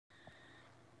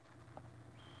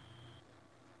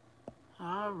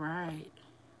All right.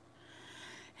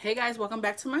 Hey guys, welcome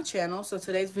back to my channel. So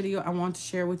today's video, I want to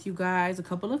share with you guys a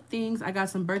couple of things. I got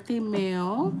some birthday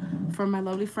mail from my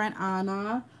lovely friend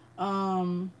Anna.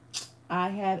 I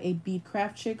have a Bead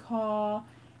Craft Chick haul,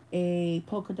 a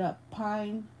polka dot.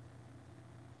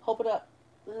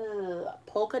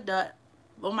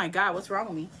 Oh my God, what's wrong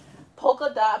with me?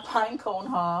 Polka dot pine cone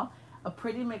haul, a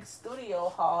Pretty Mix Studio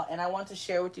haul, and I want to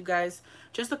share with you guys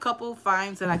just a couple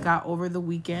finds that I got over the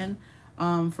weekend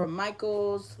from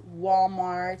Michael's,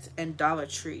 Walmart, and Dollar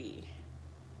Tree.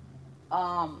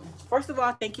 First of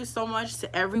all, thank you so much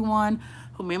to everyone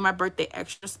who made my birthday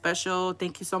extra special.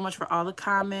 Thank you so much for all the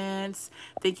comments.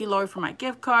 Thank you, Lori, for my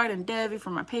gift card, and Debbie for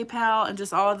my PayPal, and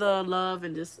just all the love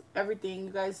and just everything.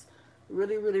 You guys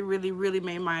really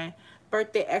made my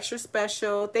birthday extra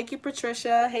special. Thank you,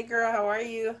 Patricia. Hey girl, how are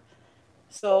you?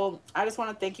 So I just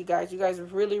want to thank you guys. You guys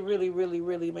really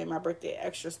made my birthday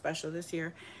extra special this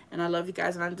year, and I love you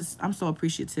guys, and I'm so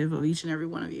appreciative of each and every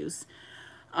one of you.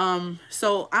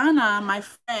 So Anna, my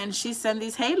friend, she sent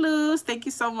these. Hey Luz, thank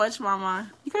you so much,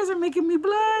 Mama. You guys are making me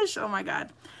blush. Oh my God.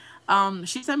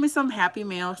 She sent me some Happy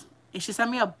Mails, and she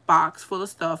sent me a box full of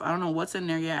stuff. I don't know what's in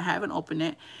there yet. I haven't opened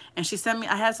it. And she sent me,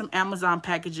 I had some Amazon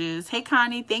packages. Hey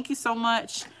Connie, thank you so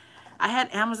much. I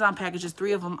had Amazon packages,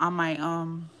 3 of them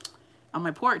on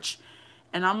my porch,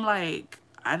 and I'm like,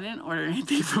 I didn't order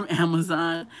anything from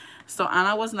Amazon. So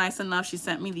Anna was nice enough. She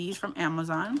sent me these from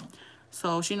Amazon.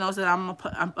 So she knows that I'm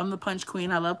the punch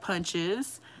queen. I love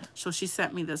punches. So she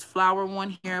sent me this flower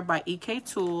one here by EK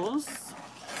Tools.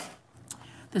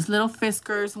 This little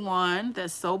Fiskars one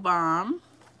that's so bomb.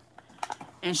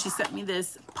 And she sent me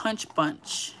this punch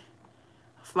bunch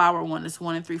flower one. It's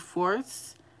 1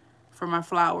 3/4 for my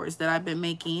flowers that I've been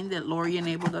making, that Lori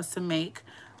enabled us to make.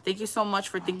 Thank you so much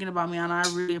for thinking about me, Anna.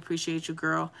 I really appreciate you,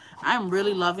 girl. I'm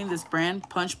really loving this brand,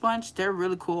 Punch Bunch. They're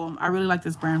really cool. I really like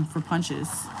this brand for punches.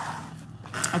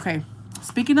 Okay,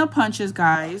 speaking of punches,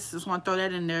 guys, just want to throw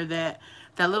that in there, that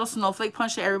little snowflake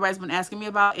punch that everybody's been asking me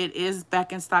about, it is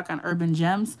back in stock on Urban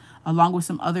Gems, along with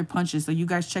some other punches. So you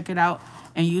guys check it out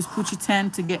and use Poochie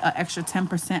 10 to get an extra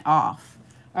 10% off.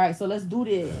 All right, so let's do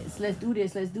this. Let's do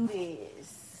this.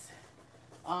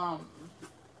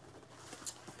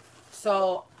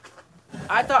 So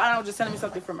I thought Anna was just sending me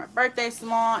something for my birthday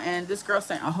small, and this girl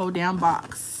sent a whole damn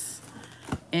box.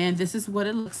 And this is what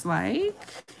it looks like.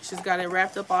 She's got it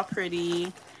wrapped up all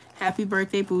pretty. Happy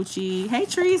birthday, Poochie. Hey,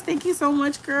 Trees, thank you so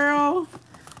much, girl.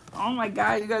 Oh my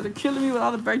God, you guys are killing me with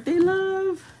all the birthday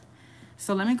love.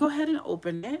 So let me go ahead and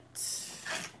open it.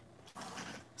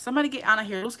 Somebody get Anna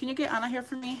here. Can you get Anna here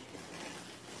for me?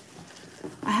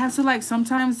 I have to, like,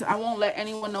 sometimes I won't let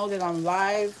anyone know that I'm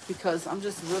live because I'm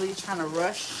just really trying to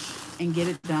rush and get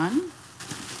it done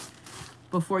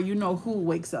before you know who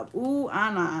wakes up. Ooh,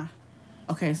 Anna.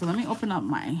 Okay, so let me open up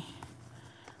my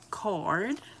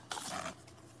card.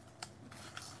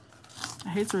 I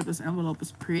hate to this envelope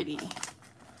is pretty.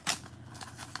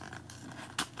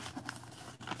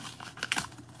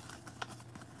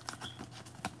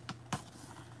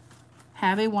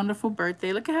 Have a wonderful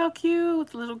birthday. Look at how cute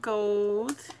with little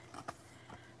gold.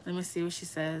 Let me see what she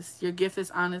says. Your gift is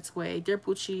on its way. Dear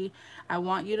Poochie, I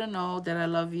want you to know that I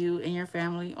love you and your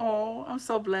family. Oh, I'm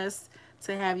so blessed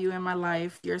to have you in my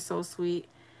life. You're so sweet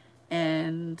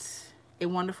and a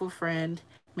wonderful friend.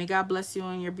 May God bless you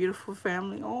and your beautiful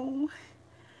family. Oh,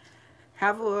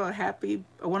 have a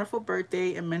wonderful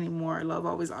birthday and many more. Love,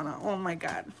 always, Anna. Oh my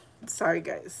God. Sorry,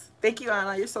 guys. Thank you,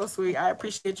 Anna. You're so sweet. I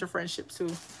appreciate your friendship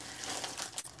too.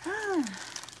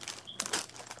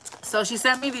 So she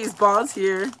sent me these balls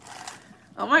here.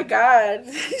 Oh my God.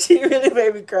 She really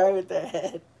made me cry with that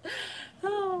head.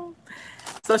 Oh.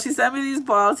 So she sent me these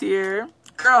balls here.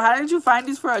 Girl, how did you find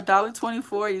these for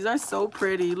 $1.24? These are so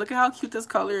pretty. Look at how cute this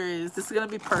color is. This is gonna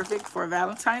be perfect for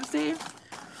Valentine's Day.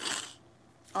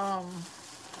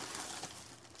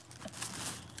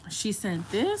 She sent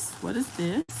this. What is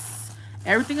this?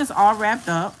 Everything is all wrapped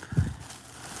up.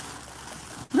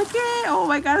 Look at it. Oh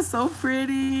my God, so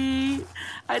pretty.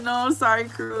 I know, sorry,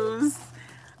 Cruz.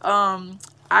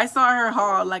 I saw her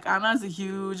haul. Like, Anna's a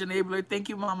huge enabler. Thank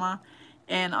you, Mama.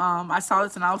 And I saw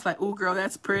this and I was like, oh girl,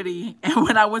 that's pretty. And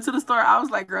when I went to the store, I was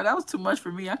like, girl, that was too much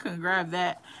for me. I couldn't grab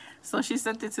that. So she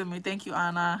sent it to me. Thank you,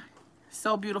 Anna.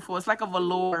 So beautiful. It's like a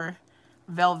velour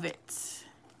velvet.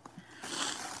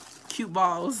 Cute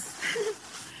balls.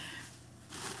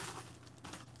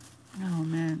 Oh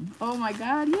man. Oh my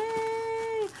God.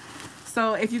 Yay.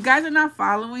 So if you guys are not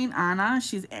following Anna,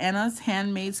 she's Anna's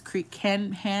Handmade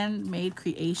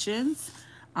Creations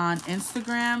on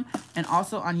Instagram and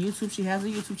also on YouTube. She has a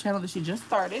YouTube channel that she just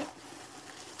started.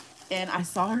 And I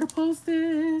saw her post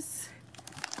this.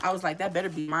 I was like, that better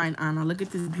be mine, Anna. Look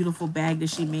at this beautiful bag that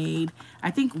she made. I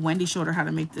think Wendy showed her how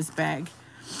to make this bag.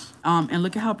 And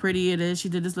look at how pretty it is. She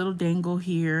did this little dangle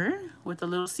here with a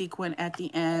little sequin at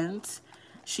the end.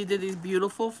 She did these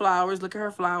beautiful flowers. Look at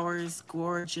her flowers.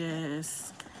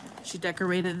 Gorgeous. She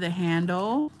decorated the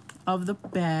handle of the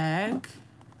bag.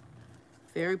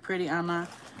 Very pretty, Anna.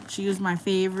 She used my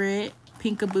favorite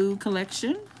Peekaboo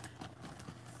collection.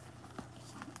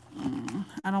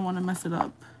 I don't want to mess it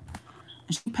up.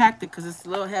 And she packed it because it's a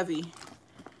little heavy.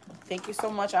 Thank you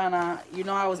so much, Anna. You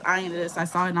know I was eyeing this. I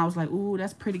saw it and I was like, ooh,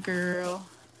 that's pretty, girl.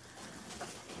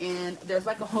 And there's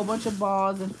like a whole bunch of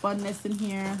balls and funness in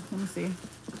here. Let me see.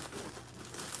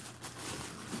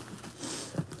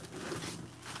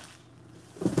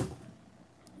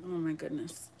 Oh my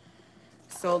goodness.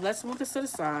 So let's move this to the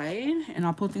side and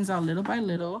I'll pull things out little by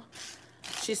little.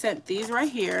 She sent these right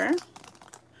here.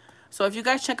 So if you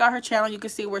guys check out her channel, you can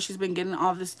see where she's been getting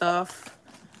all this stuff.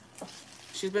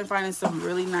 She's been finding some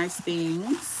really nice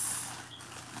things.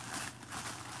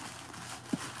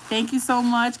 Thank you so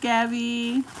much,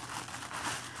 Gabby.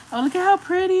 Oh, look at how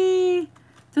pretty.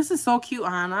 This is so cute,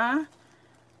 Anna.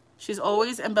 She's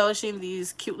always embellishing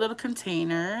these cute little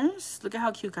containers. Look at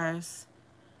how cute, guys.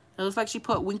 It looks like she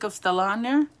put Wink of Stella on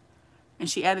there. And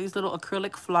she added these little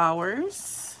acrylic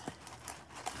flowers.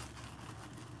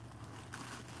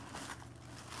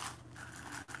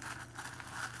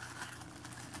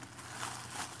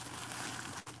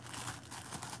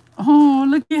 Oh,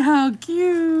 look at how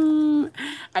cute.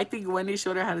 I think Wendy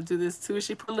showed her how to do this too.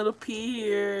 She put a little pea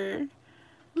here.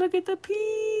 Look at the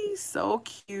pea. So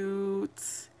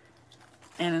cute.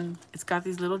 And it's got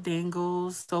these little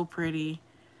dangles. So pretty.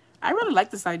 I really like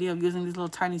this idea of using these little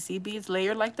tiny seed beads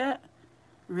layered like that.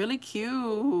 Really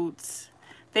cute.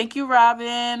 Thank you,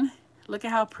 Robin. Look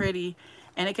at how pretty.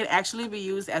 And it can actually be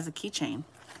used as a keychain.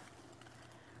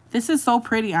 This is so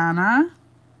pretty, Anna.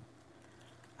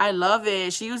 I love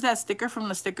it. She used that sticker from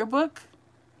the sticker book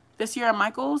this year at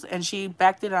Michael's, and she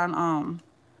backed it on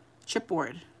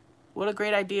chipboard. What a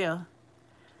great idea.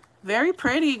 Very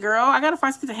pretty, girl. I gotta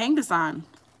find something to hang this on.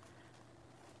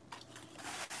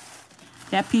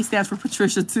 That P stands for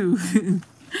Patricia too.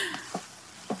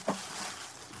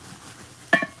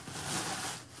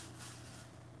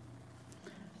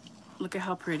 Look at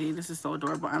how pretty. This is so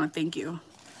adorable, Anna. Thank you.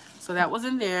 So that was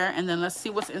in there, and then let's see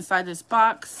what's inside this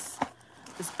box.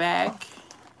 This bag.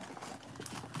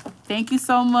 Thank you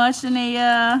so much,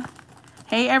 Shania.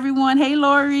 Hey everyone. Hey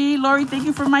Lori. Lori, thank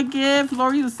you for my gift.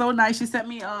 Lori was so nice. She sent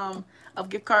me a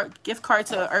gift card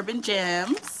to Urban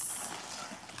Gems.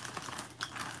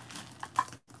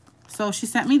 So she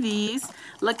sent me these.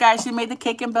 Look, guys, she made the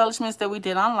cake embellishments that we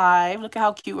did on live. Look at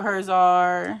how cute hers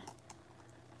are.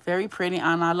 Very pretty,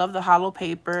 Anna. I love the hollow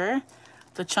paper,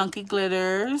 the chunky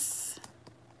glitters.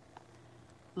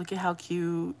 Look at how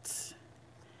cute.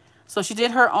 So she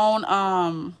did her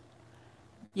own,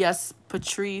 yes,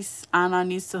 Patrice, Anna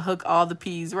needs to hook all the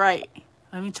P's, right?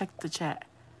 Let me check the chat.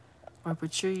 Or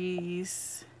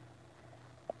Patrice.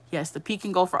 Yes, the P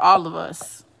can go for all of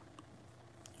us.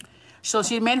 So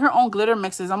she made her own glitter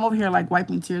mixes. I'm over here like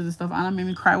wiping tears and stuff. Anna made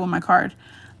me cry with my card.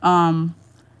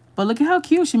 But look at how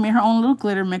cute. She made her own little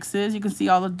glitter mixes. You can see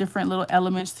all the different little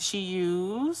elements that she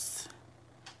used.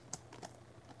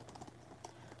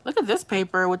 Look at this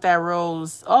paper with that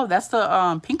rose. Oh, that's the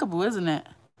Peekaboo, isn't it?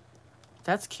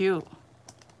 That's cute.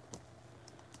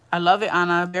 I love it,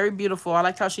 Anna. Very beautiful. I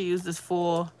liked how she used this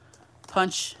full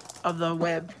punch of the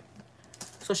web.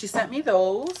 So she sent me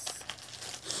those.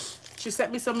 She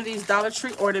sent me some of these Dollar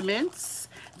Tree ornaments.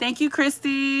 Thank you,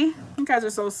 Christy. You guys are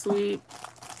so sweet.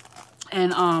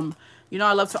 And you know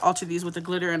I love to alter these with the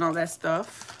glitter and all that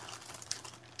stuff.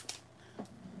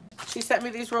 She sent me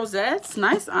these rosettes.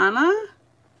 Nice, Anna.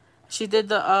 She did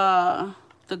the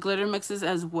glitter mixes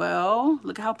as well.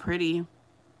 Look at how pretty.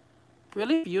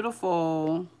 Really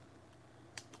beautiful.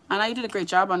 Anna, you did a great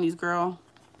job on these, girl.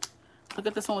 Look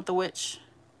at this one with the witch.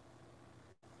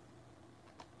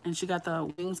 And she got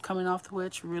the wings coming off the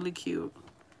witch. Really cute.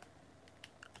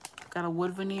 Got a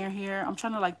wood veneer here. I'm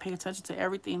trying to like pay attention to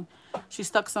everything. She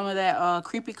stuck some of that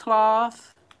creepy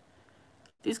cloth.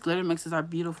 These glitter mixes are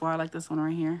beautiful. I like this one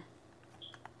right here.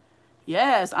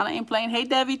 Yes, Anna ain't playing. Hey,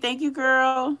 Debbie. Thank you,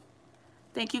 girl.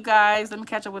 Thank you, guys. Let me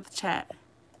catch up with the chat.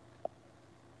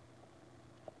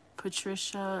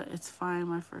 Patricia, it's fine.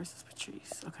 My first is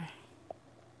Patrice. Okay.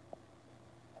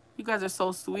 You guys are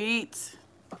so sweet.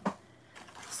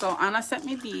 So Anna sent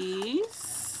me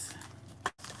these.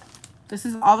 This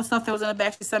is all the stuff that was in the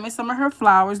bag. She sent me some of her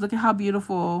flowers. Look at how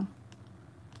beautiful.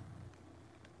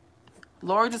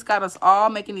 Lori just got us all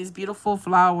making these beautiful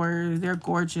flowers. They're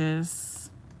gorgeous.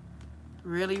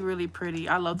 Really, really pretty.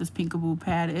 I love this peekaboo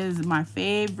pad. It is my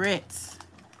favorite.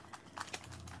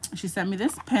 She sent me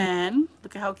this pen.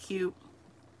 Look at how cute.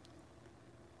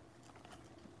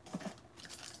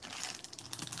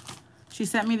 She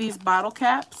sent me these bottle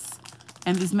caps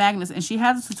and these magnets. And she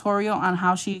has a tutorial on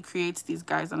how she creates these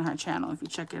guys on her channel, if you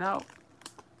check it out.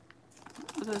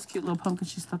 Look at this cute little pumpkin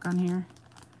she stuck on here.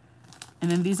 And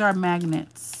then these are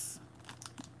magnets.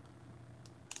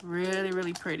 Really,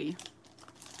 really pretty.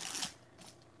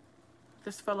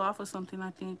 This fell off of something,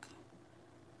 I think.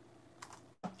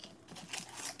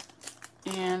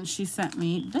 And she sent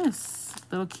me this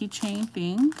little keychain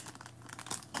thing.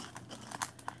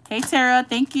 Hey, Tara,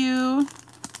 thank you.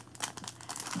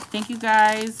 Thank you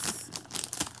guys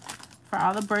for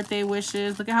all the birthday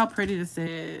wishes. Look at how pretty this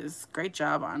is. Great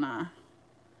job, Anna.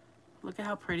 Look at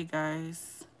how pretty,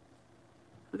 guys.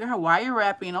 Look at her wire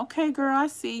wrapping. Okay, girl, I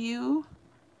see you.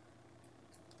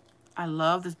 I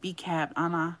love this bead cap,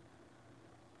 Anna.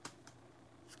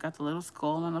 Got the little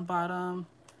skull on the bottom.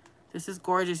 This is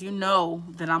gorgeous. You know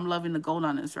that I'm loving the gold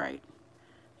on this, right?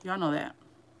 Y'all know that.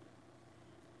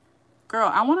 Girl,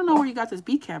 I want to know where you got this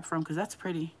bead cap from, because that's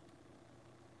pretty.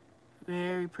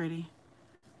 Very pretty.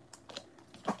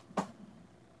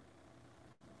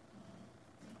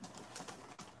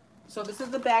 So this is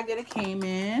the bag that it came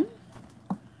in.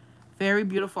 Very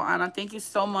beautiful, Anna. Thank you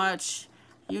so much.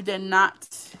 You did not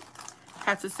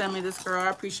have to send me this, girl. I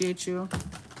appreciate you.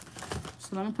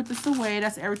 So let me put this away.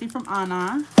 That's everything from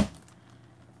Anna.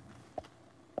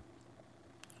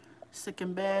 Sick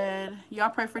in bed. Y'all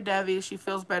pray for Devi. She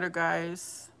feels better,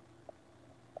 guys.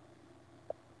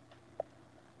 I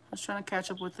was trying to catch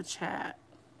up with the chat.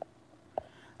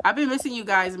 I've been missing you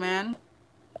guys, man.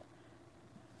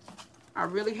 I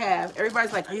really have.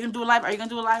 Everybody's like, are you going to do a live? Are you going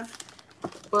to do a live?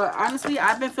 But honestly,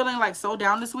 I've been feeling like so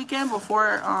down this weekend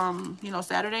before, you know,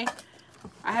 Saturday.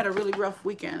 I had a really rough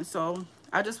weekend, so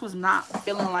I just was not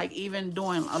feeling like even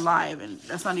doing a live, and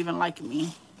that's not even like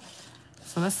me.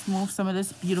 So let's move some of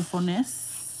this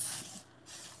beautifulness.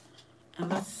 And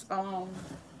let's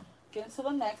get into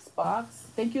the next box.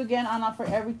 Thank you again, Anna, for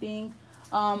everything.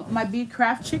 My Bead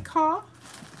Craft Chic haul.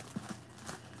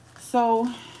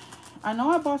 So I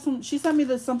know I bought some. She sent me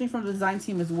this something from the design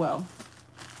team as well.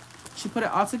 She put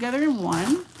it all together in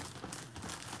one.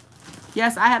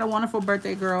 Yes, I had a wonderful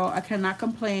birthday, girl. I cannot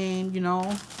complain, you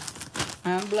know.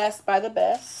 I'm blessed by the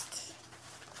best.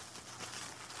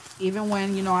 Even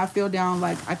when, you know, I feel down,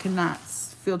 like I cannot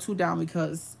feel too down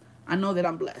because I know that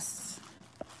I'm blessed.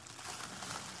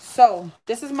 So,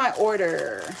 this is my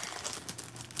order.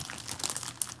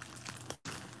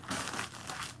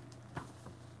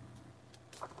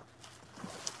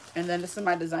 And then this is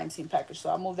my design team package. So,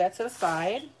 I'll move that to the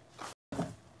side.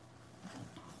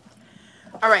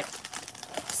 All right.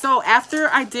 So, after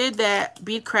I did that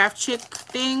Bead Craft Chic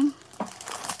thing,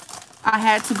 I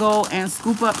had to go and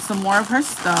scoop up some more of her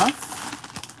stuff.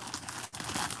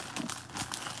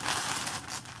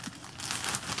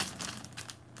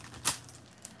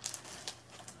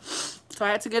 So I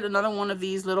had to get another one of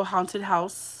these little haunted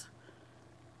house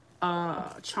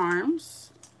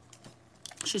charms.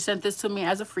 She sent this to me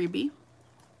as a freebie.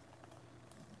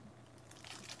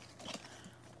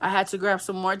 I had to grab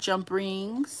some more jump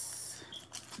rings.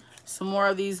 Some more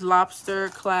of these lobster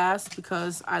clasps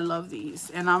because I love these.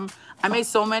 And I made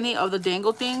so many of the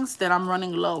dangle things that I'm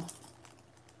running low.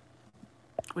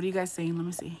 What are you guys saying? Let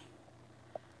me see.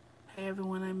 Hey,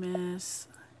 everyone I miss.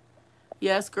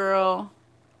 Yes, girl.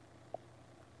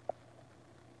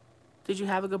 Did you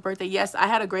have a good birthday? Yes, I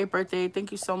had a great birthday.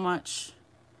 Thank you so much.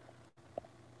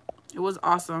 It was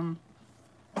awesome.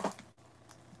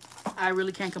 I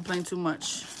really can't complain too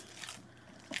much.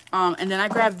 And then I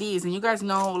grabbed these. And you guys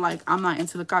know, like, I'm not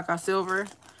into the caca silver.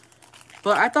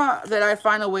 But I thought that I'd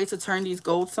find a way to turn these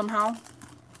gold somehow.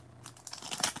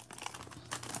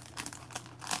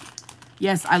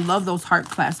 Yes, I love those heart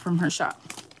clasps from her shop.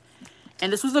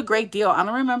 And this was a great deal. I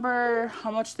don't remember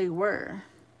how much they were.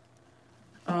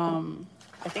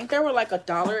 I think they were like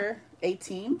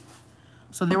 $1.18.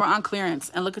 So they were on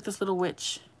clearance. And look at this little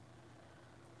witch.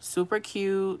 Super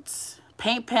cute.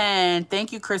 Paint pen.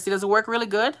 Thank you, Christy. Does it work really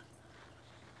good?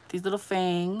 These little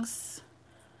fangs.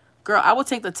 Girl, I will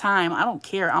take the time. I don't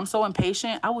care. I'm so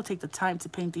impatient. I will take the time to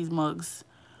paint these mugs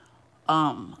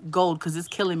gold because it's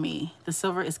killing me. The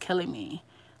silver is killing me.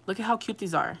 Look at how cute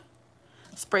these are.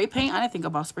 Spray paint. I didn't think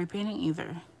about spray painting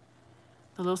either.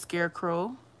 The little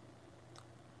scarecrow.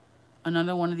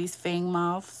 Another one of these fang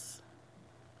mouths.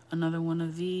 Another one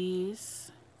of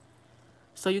these.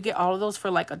 So you get all of those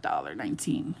for like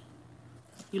 $1.19.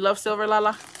 You love silver,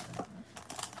 Lala?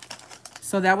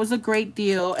 So that was a great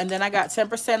deal. And then I got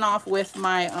 10% off with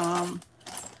my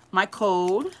my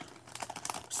code.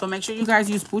 So make sure you guys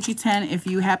use Poochie10 if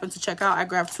you happen to check out. I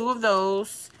grabbed 2 of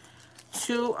those,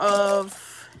 2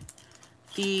 of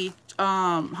the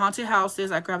haunted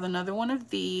houses. I grabbed another one of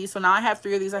these. So now I have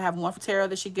 3 of these. I have one for Tara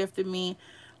that she gifted me,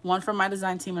 one from my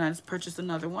design team, and I just purchased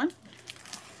another one.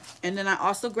 And then I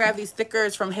also grabbed these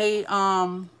stickers from Hey,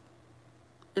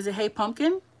 is it Hey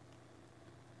Pumpkin?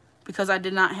 Because I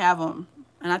did not have them.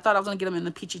 And I thought I was going to get them in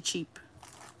the Peachy Cheap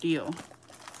deal.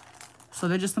 So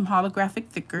they're just some holographic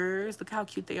stickers. Look how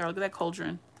cute they are. Look at that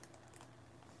cauldron.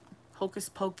 Hocus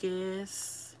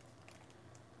Pocus.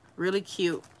 Really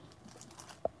cute.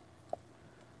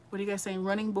 What are you guys saying?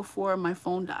 Running before my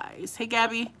phone dies. Hey,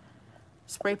 Gabby.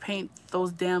 Spray paint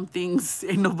those damn things.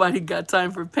 Ain't nobody got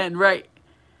time for pen. Right.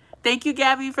 Thank you,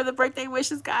 Gabby, for the birthday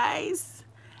wishes, guys.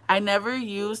 I never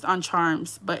used on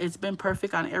charms, but it's been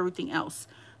perfect on everything else.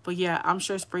 But yeah, I'm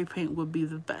sure spray paint would be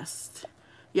the best.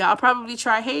 Yeah, I'll probably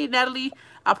try. Hey, Natalie,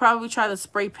 I'll probably try the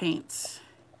spray paint.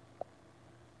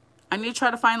 I need to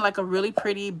try to find like a really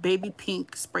pretty baby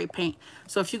pink spray paint.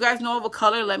 So if you guys know of a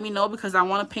color, let me know because I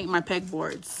want to paint my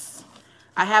pegboards.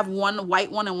 I have one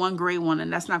white one and one gray one,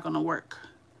 and that's not going to work.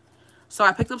 So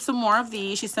I picked up some more of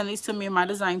these. She sent these to me in my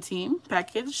design team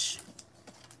package.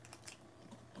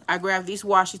 I grabbed these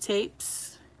washi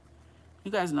tapes.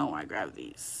 You guys know why I grabbed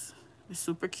these. They're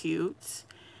super cute.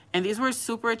 And these were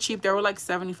super cheap. They were like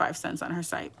 75 cents on her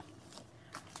site.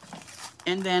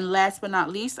 And then last but not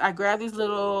least, I grabbed these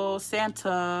little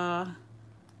Santa.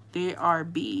 They are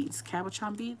beads,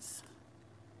 cabochon beads.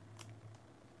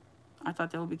 I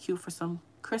thought that would be cute for some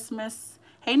Christmas.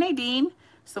 Hey, Nadine.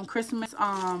 Some Christmas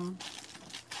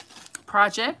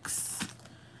projects.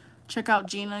 Check out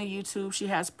Gina YouTube. She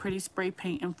has pretty spray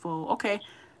paint info. Okay.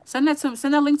 Send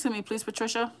that link to me, please,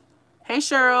 Patricia. Hey,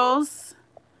 Cheryl's.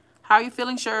 How are you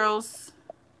feeling, Cheryl's?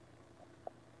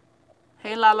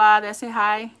 Hey, Lala. Did I say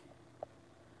hi?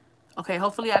 Okay,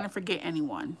 hopefully I didn't forget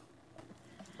anyone.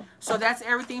 So that's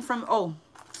everything from, oh,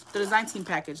 the design team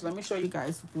package. Let me show you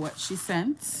guys what she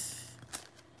sent.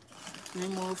 Let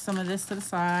me move some of this to the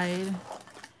side.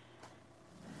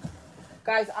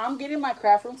 Guys, I'm getting my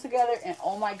craft room together, and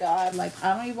oh my God, like,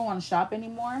 I don't even want to shop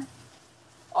anymore.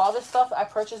 All the stuff I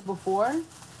purchased before,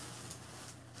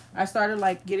 I started,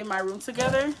 like, getting my room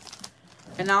together,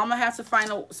 and now I'm going to have to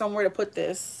find somewhere to put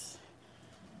this.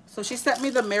 So she sent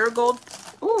me the marigold.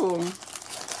 Ooh.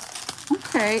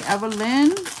 Okay,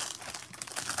 Evelyn.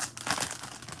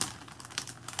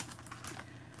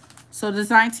 So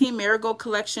design team marigold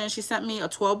collection. She sent me a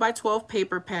 12 by 12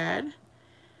 paper pad,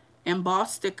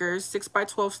 embossed stickers, 6 by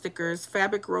 12 stickers,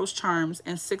 fabric rose charms,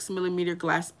 and 6mm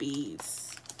glass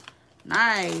beads.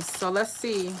 Nice. So let's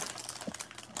see.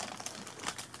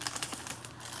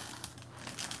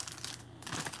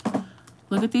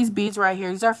 Look at these beads right here.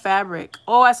 These are fabric.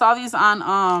 Oh, I saw these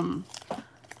on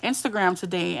Instagram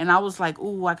today, and I was like,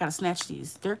 ooh, I gotta snatch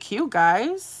these. They're cute,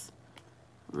 guys.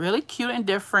 Really cute and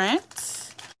different.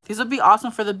 These would be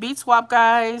awesome for the bead swap,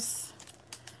 guys.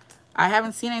 I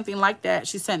haven't seen anything like that.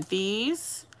 She sent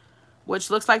these, which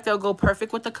looks like they'll go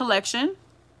perfect with the collection.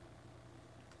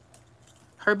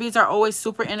 Her beads are always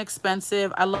super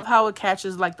inexpensive. I love how it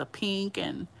catches like the pink,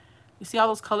 and you see all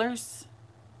those colors?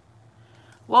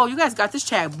 Whoa, you guys got this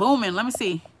chat booming. Let me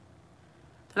see.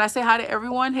 Did I say hi to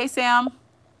everyone? Hey, Sam.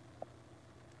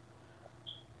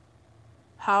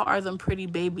 How are them pretty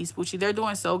babies, Poochie? They're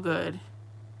doing so good.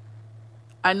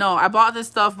 I know. I bought this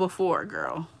stuff before,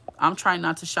 girl. I'm trying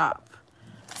not to shop.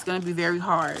 It's going to be very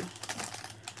hard.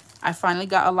 I finally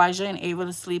got Elijah and Ava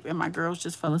to sleep, and my girls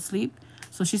just fell asleep.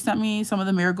 So she sent me some of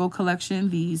the Marigold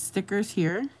collection. These stickers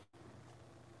here.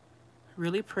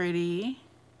 Really pretty.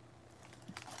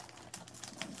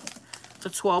 It's a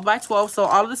 12 by 12. So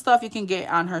all of the stuff you can get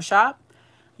on her shop.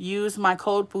 Use my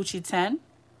code Poochie10.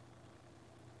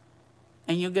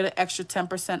 And you'll get an extra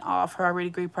 10% off her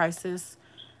already great prices.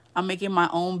 I'm making my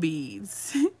own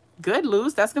beads. Good,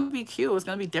 Luz. That's going to be cute. It's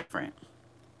going to be different.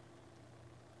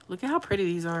 Look at how pretty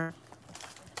these are.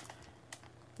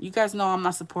 You guys know I'm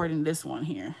not supporting this one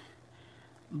here.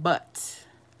 But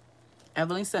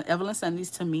Evelyn sent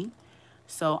these to me.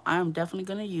 So I'm definitely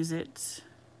going to use it.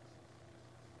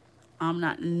 I'm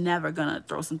never going to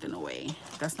throw something away.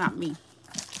 That's not me.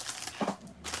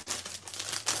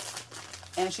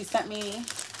 And she sent me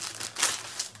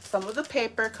some of the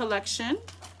paper collection.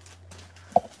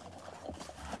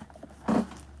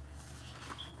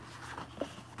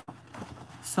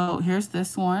 So here's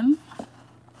this one.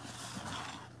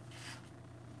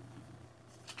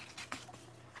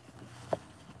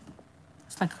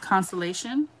 It's like a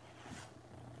constellation.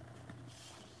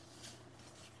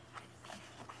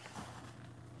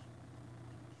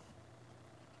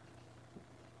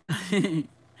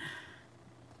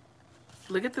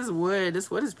 Look at this wood. This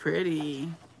wood is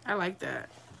pretty. I like that.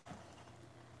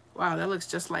 Wow, that looks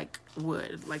just like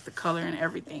wood, like the color and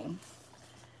everything.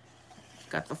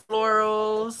 Got the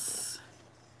florals.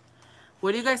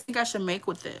 What do you guys think I should make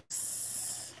with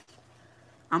this?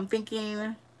 I'm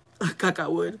thinking caca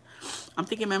wood. I'm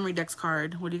thinking memory decks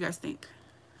card. What do you guys think?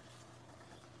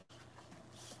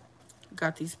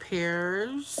 Got these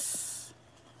pears.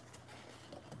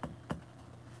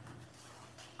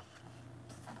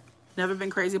 Never been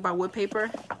crazy about wood paper.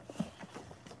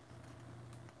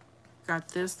 Got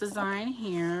this design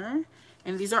here.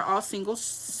 And these are all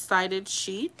single-sided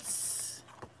sheets.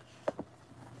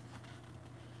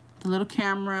 The little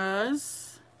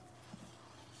cameras.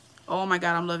 Oh my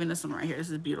God, I'm loving this one right here. This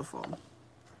is beautiful.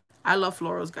 I love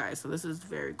florals, guys, so this is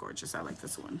very gorgeous. I like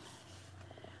this one.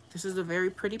 This is a very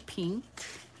pretty pink.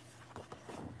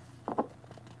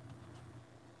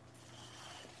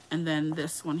 And then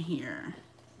this one here.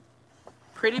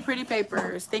 Pretty, pretty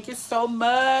papers. Thank you so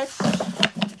much.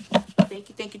 Thank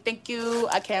you, thank you, thank you.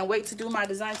 I can't wait to do my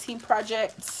design team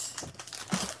project.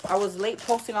 I was late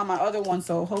posting on my other one,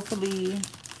 so hopefully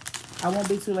I won't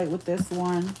be too late with this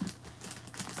one.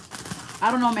 I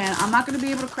don't know, man. I'm not going to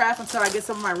be able to craft until I get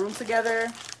some of my room together.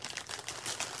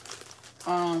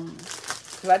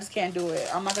 Because I just can't do it.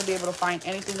 I'm not going to be able to find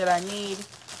anything that I need,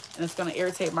 and it's going to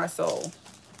irritate my soul.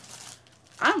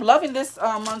 I'm loving this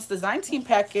month's design team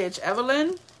package,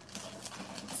 Evelyn.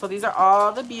 So these are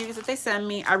all the beauties that they send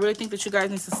me. I really think that you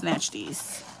guys need to snatch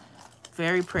these.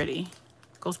 Very pretty.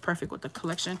 Goes perfect with the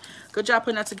collection. Good job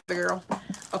putting that together, girl.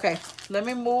 Okay, let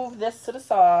me move this to the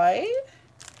side.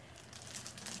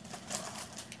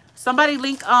 Somebody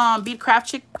link Bead Craft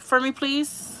Chic for me,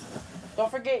 please.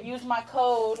 Don't forget, use my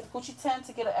code Hoochie10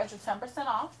 to get an extra 10%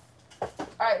 off. All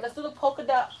right, let's do the polka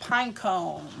dot pine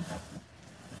cone.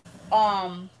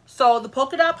 So the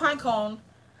polka dot pine cone,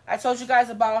 I told you guys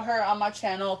about her on my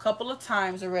channel a couple of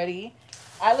times already.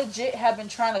 I legit have been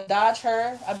trying to dodge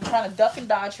her. I've been trying to duck and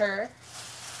dodge her.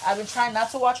 I've been trying not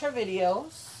to watch her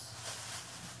videos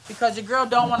because your girl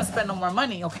don't want to spend no more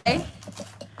money, okay?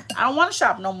 I don't want to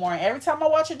shop no more. Every time I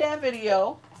watch a damn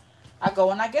video, I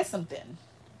go and I get something.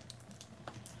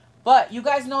 But you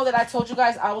guys know that I told you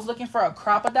guys I was looking for a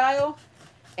crocodile,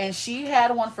 and she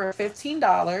had one for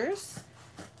 $15.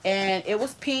 And it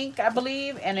was pink, I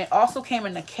believe, and it also came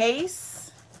in a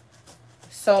case.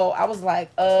 So I was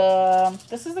like,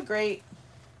 this is a great,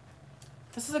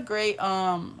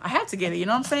 I have to get it, you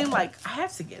know what I'm saying? Like, I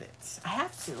have to get it. I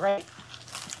have to, right?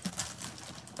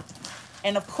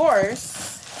 And of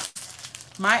course,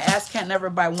 my ass can't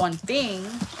never buy one thing.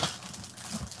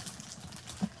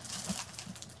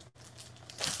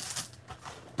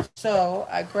 So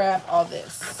I grabbed all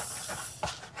this.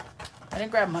 I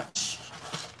didn't grab much.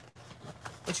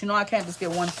 But you know I can't just get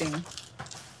one thing.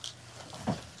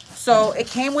 So it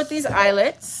came with these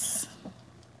eyelets.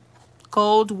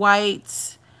 Gold,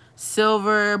 white,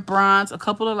 silver, bronze. A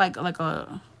couple of like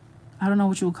a, I don't know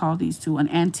what you would call these two. An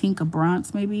antique, a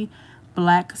bronze maybe.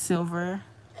 Black, silver.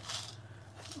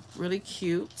 Really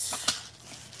cute.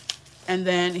 And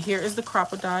then here is the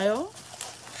crocodile.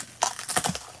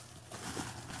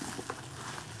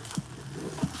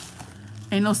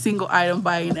 Ain't no single item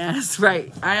buying ass,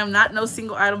 right? I am not no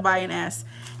single item buying ass.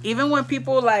 Even when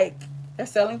people like are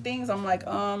selling things, I'm like,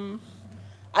 I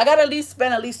gotta at least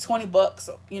spend at least 20 bucks,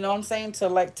 you know what I'm saying, to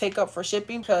like take up for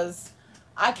shipping, because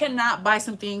I cannot buy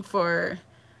something for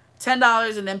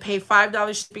 $10 and then pay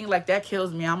 $5 shipping. Like, that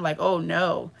kills me. I'm like, oh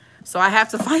no. So I have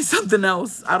to find something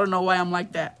else. I don't know why I'm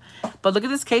like that. But look at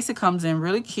this case it comes in.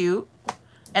 Really cute.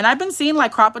 And I've been seeing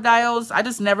like crocodiles. I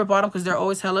just never bought them because they're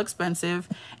always hella expensive.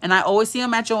 And I always see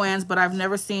them at Joann's, but I've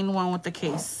never seen one with the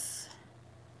case.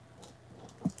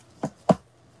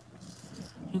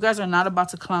 You guys are not about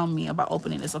to clown me about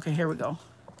opening this. Okay, here we go.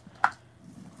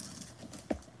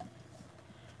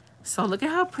 So look at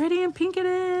how pretty and pink it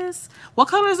is. What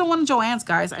color is the one in Joann's,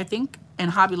 guys? I think in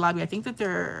Hobby Lobby, I think that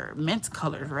they're mint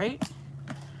colors, right?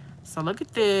 So look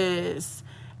at this.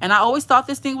 And I always thought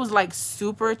this thing was like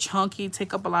super chunky,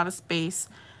 take up a lot of space.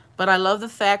 But I love the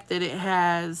fact that it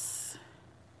has...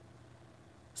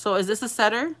 So is this a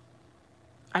setter?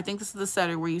 I think this is the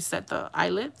setter where you set the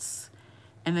eyelets.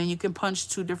 And then you can punch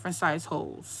 2 different size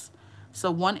holes.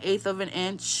 So 1/8 of an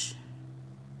inch.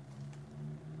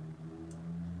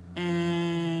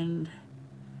 And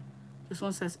this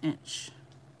one says inch.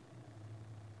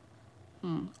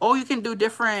 Oh, you can do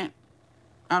different...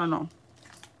 I don't know.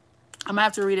 I'm gonna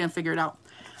have to read it and figure it out.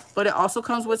 But it also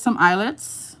comes with some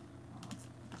eyelets.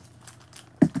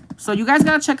 So you guys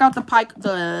gotta check out the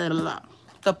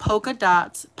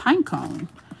PolkaDotPineCone.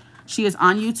 She is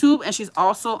on YouTube and she's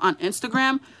also on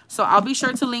Instagram. So I'll be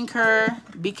sure to link her.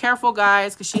 Be careful,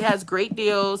 guys, because she has great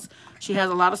deals. She has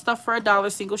a lot of stuff for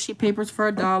 $1. Single sheet papers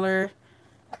for $1.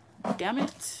 Damn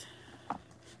it.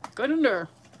 Good in there.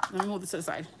 Let me move this to the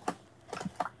side.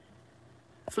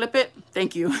 Flip it.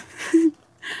 Thank you.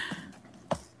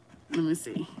 Let me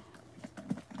see.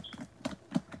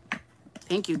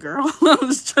 Thank you, girl. I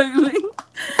was struggling.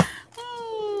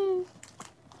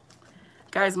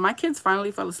 Guys, my kids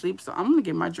finally fell asleep, so I'm going to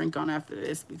get my drink on after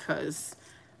this because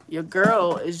your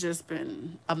girl has just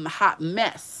been a hot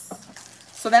mess.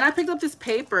 So then I picked up this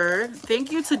paper.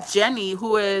 Thank you to Jenny,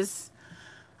 who is,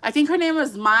 I think her name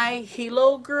is My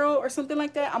Hilo Girl or something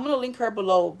like that. I'm going to link her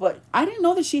below, but I didn't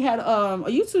know that she had a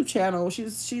YouTube channel.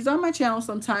 She's on my channel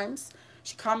sometimes.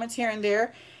 She comments here and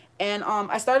there. And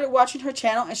I started watching her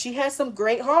channel, and she had some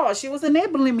great hauls. She was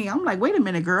enabling me. I'm like, wait a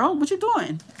minute, girl. What you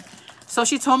doing? So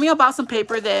she told me about some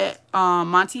paper that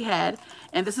Monty had.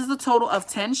 And this is a total of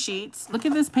 10 sheets. Look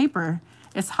at this paper.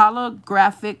 It's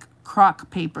holographic crock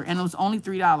paper. And it was only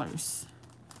 $3.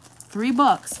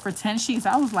 $3 for 10 sheets.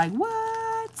 I was like,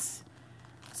 what?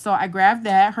 So I grabbed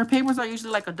that. Her papers are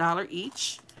usually like $1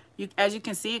 each. As you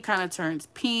can see, it kind of turns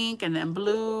pink and then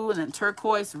blue and then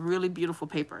turquoise. Really beautiful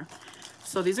paper.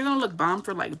 So these are going to look bomb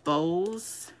for like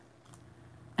bows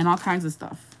and all kinds of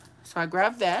stuff. So I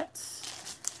grabbed that.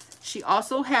 She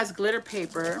also has glitter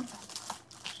paper.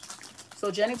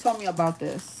 So Jenny told me about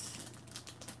this.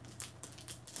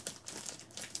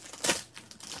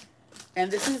 And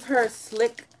this is her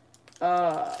slick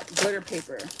glitter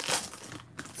paper.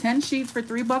 10 sheets for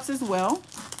 $3 as well.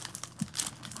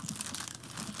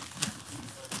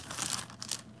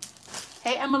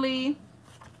 Hey, Emily.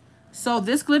 So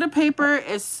this glitter paper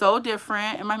is so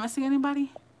different. Am I missing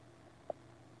anybody?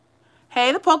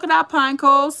 Hey, the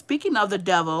PolkaDotPineCone. Speaking of the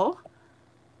devil.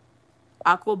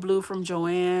 Aqua blue from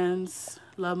Joann's.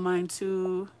 Love mine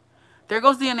too. There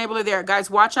goes the enabler there.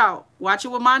 Guys, watch out. Watch it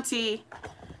with Monty.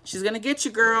 She's going to get you,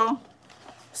 girl.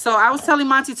 So I was telling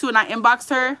Monty too, and I inboxed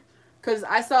her because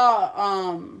I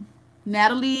saw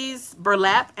Natalie's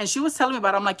burlap, and she was telling me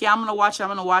about it. I'm like, yeah, I'm going to watch it. I'm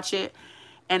going to watch it.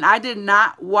 And I did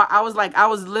not, I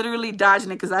was literally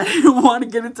dodging it because I didn't want to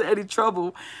get into any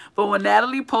trouble. But when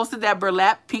Natalie posted that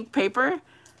burlap pink paper,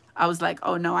 I was like,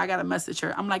 oh no, I got to message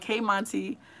her. I'm like, hey,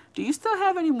 Monty, do you still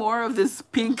have any more of this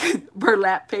pink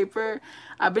burlap paper?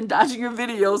 I've been dodging your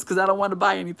videos because I don't want to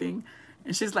buy anything.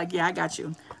 And she's like, yeah, I got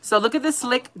you. So look at this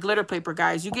slick glitter paper,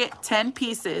 guys. You get 10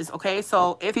 pieces, okay?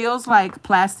 So it feels like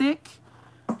plastic.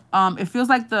 It feels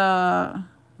like the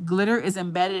glitter is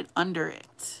embedded under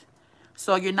it.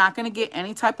 So you're not going to get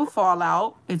any type of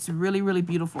fallout. It's really, really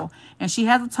beautiful. And she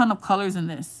has a ton of colors in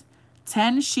this.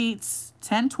 10 sheets,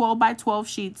 10 12 by 12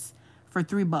 sheets for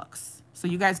 $3. So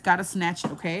you guys got to snatch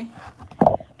it, okay?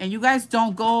 And you guys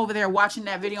don't go over there watching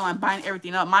that video and buying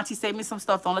everything up. Monty, save me some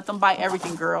stuff. Don't let them buy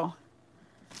everything, girl.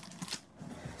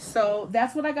 So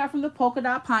that's what I got from the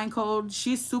PolkaDotPineCone.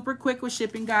 She's super quick with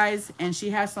shipping, guys. And she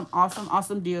has some awesome,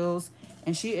 awesome deals.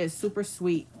 And she is super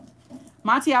sweet.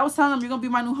 Monty, I was telling him you're going to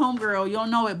be my new homegirl. You don't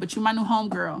know it, but you're my new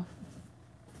homegirl.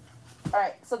 All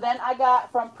right. So then I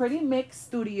got from Pretty Mix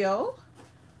Studio,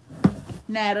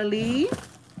 Natalie.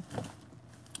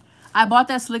 I bought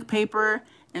that slick paper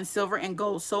in silver and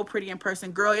gold. So pretty in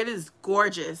person. Girl, it is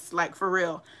gorgeous. Like, for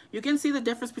real. You can see the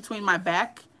difference between my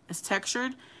back. It's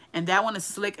textured. And that one is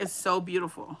slick. It's so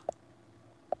beautiful.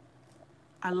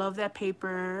 I love that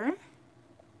paper.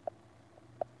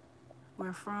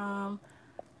 Where from?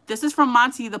 This is from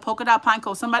Monty, the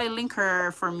PolkaDotPineCone. Somebody link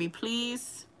her for me,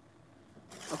 please.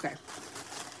 Okay.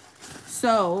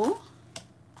 So,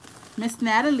 Miss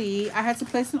Natalie, I had to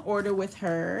place an order with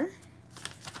her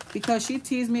because she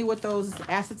teased me with those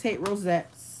acetate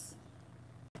rosettes.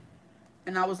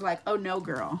 And I was like, oh no,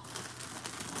 girl.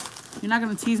 You're not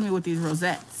going to tease me with these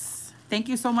rosettes. Thank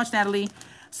you so much, Natalie.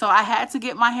 So I had to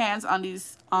get my hands on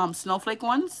these snowflake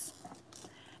ones.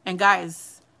 And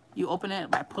guys, you open it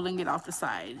by pulling it off the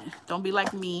side. Don't be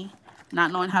like me,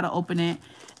 not knowing how to open it.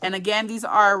 And again, these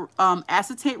are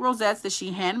acetate rosettes that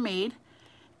she handmade.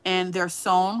 And they're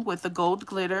sewn with the gold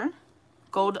glitter,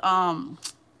 gold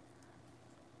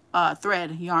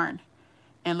thread yarn.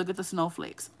 And look at the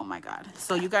snowflakes. Oh my God.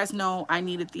 So you guys know I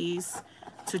needed these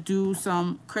to do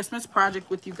some Christmas project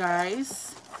with you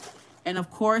guys. And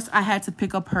of course, I had to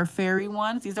pick up her fairy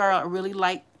ones. These are a really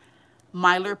light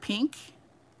Mylar pink.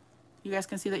 You guys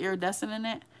can see the iridescent in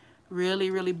it.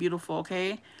 Really, really beautiful,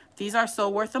 okay? These are so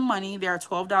worth the money. They are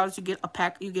 $12. You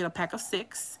get a pack of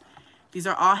 6. These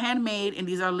are all handmade, and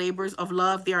these are labors of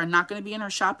love. They are not going to be in her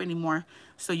shop anymore.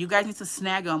 So you guys need to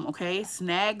snag them, okay?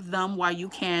 Snag them while you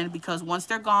can, because once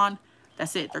they're gone,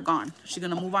 That's it. They're gone. She's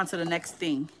going to move on to the next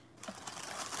thing.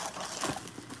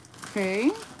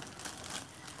 Okay.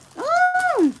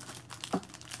 Ooh.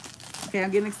 Okay,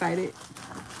 I'm getting excited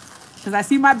because I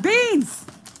see my beads.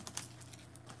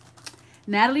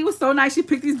 Natalie was so nice. She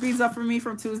picked these beads up for me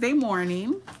from Tuesday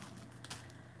morning.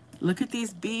 Look at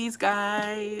these beads,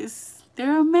 guys.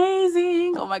 They're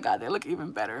amazing. Oh my God, they look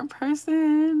even better in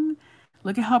person.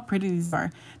 Look at how pretty these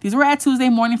are. These were at Tuesday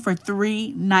morning for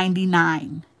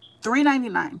 $3.99.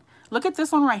 $3.99. Look at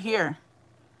this one right here.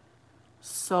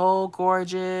 So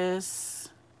gorgeous.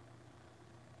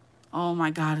 Oh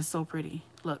my God, it's so pretty.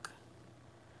 Look.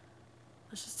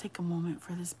 Let's just take a moment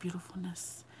for this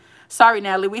beautifulness. Sorry,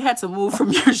 Natalie, we had to move from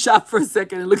your shop for a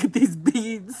second and look at these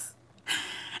beads.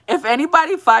 If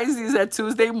anybody finds these at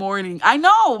Tuesday morning, I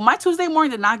know my Tuesday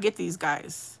morning did not get these,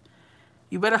 guys.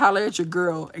 You better holler at your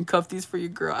girl and cuff these for your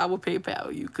girl. I will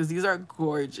PayPal you because these are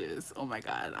gorgeous. Oh my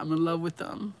God, I'm in love with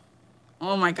them.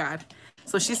 Oh my God.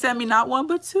 So she sent me not one,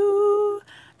 but two.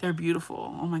 They're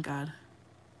beautiful. Oh my God.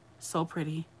 So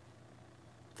pretty.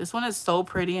 This one is so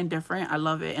pretty and different. I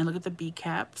love it. And look at the bead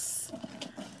caps.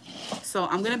 So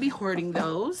I'm going to be hoarding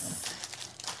those.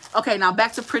 Okay, now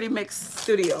back to Pretty Mix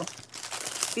Studio.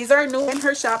 These are new in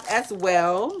her shop as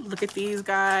well. Look at these,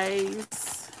 guys.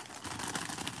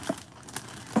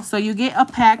 So you get a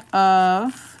pack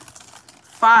of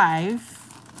 5.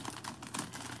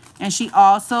 And she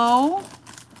also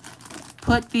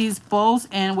put these bows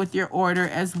in with your order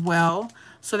as well.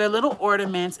 So they're little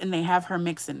ornaments and they have her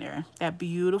mix in there. That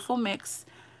beautiful mix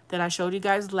that I showed you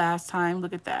guys last time.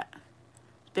 Look at that.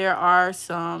 There are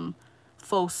some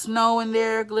faux snow in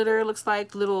there. Glitter looks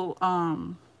like little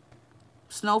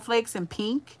snowflakes in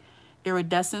pink.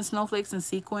 Iridescent snowflakes in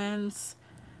sequins.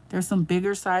 There's some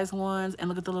bigger size ones. And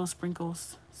look at the little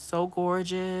sprinkles. So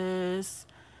gorgeous.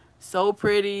 So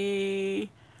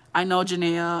pretty. I know,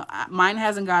 Janaea. Mine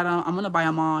hasn't got them. I'm going to buy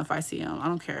them all if I see them. I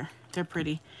don't care. They're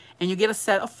pretty. And you get a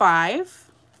set of 5.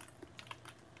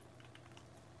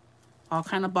 All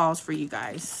kind of balls for you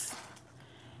guys.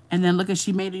 And then look at,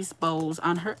 she made these bows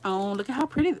on her own. Look at how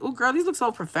pretty. Oh, girl, these look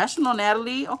so professional,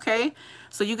 Natalie. Okay.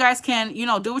 So you guys can, you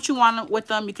know, do what you want with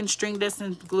them. You can string this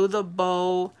and glue the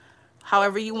bow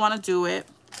however you want to do it.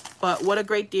 But what a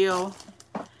great deal.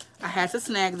 I had to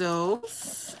snag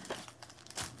those.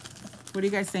 What are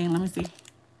you guys saying? Let me see.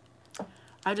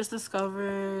 I just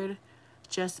discovered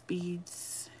Just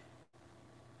Beads.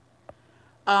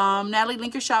 Natalie,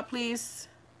 link your shop, please.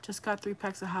 Just got 3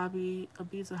 packs of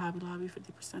beads of Hobby Lobby,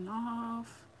 50%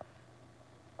 off.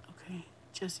 Okay,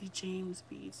 Jesse James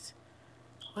beads.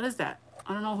 What is that?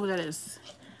 I don't know who that is.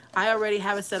 I already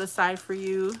have it set aside for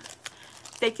you.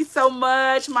 Thank you so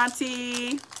much,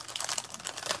 Monty.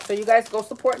 So you guys go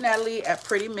support Natalie at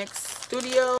Pretty Mix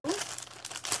Studio.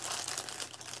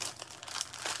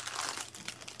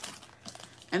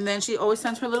 And then she always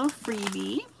sends her little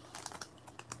freebie.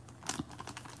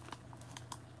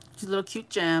 These little cute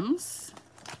gems.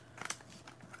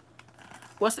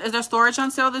 Is there storage on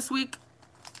sale this week?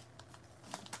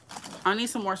 I need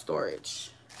some more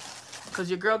storage. Because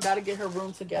your girl got to get her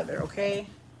room together, okay?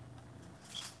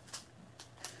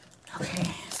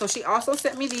 Okay. So she also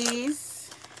sent me these.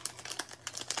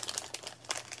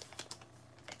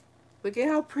 Look at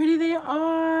how pretty they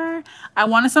are. I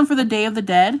wanted some for the Day of the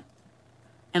Dead.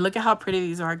 And look at how pretty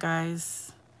these are,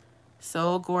 guys.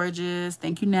 So gorgeous.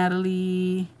 Thank you,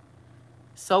 Natalie.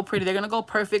 So pretty. They're going to go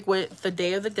perfect with the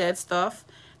Day of the Dead stuff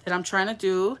that I'm trying to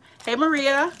do. Hey,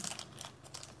 Maria.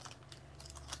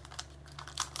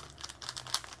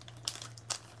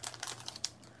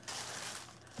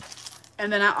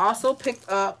 And then I also picked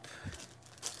up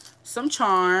some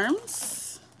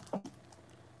charms.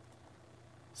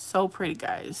 So pretty,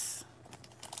 guys.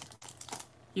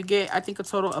 You get, I think, a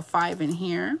total of 5 in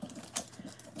here.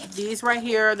 These right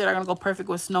here that are going to go perfect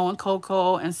with Snow and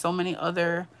Cocoa and so many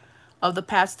other of the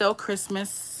pastel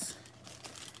Christmas.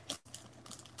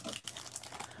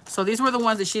 So these were the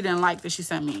ones that she didn't like that she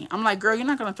sent me. I'm like, girl, you're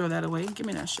not going to throw that away. Give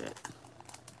me that shit.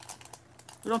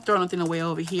 We don't throw nothing away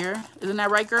over here. Isn't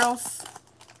that right, girls?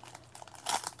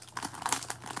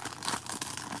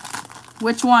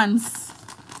 Which ones?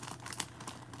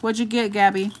 What'd you get,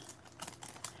 Gabby?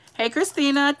 Hey,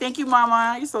 Christina. Thank you,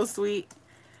 Mama. You're so sweet.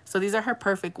 So these are her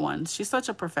perfect ones. She's such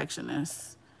a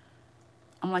perfectionist.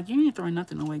 I'm like, you ain't throwing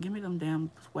nothing away. Give me them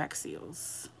damn wax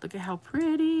seals. Look at how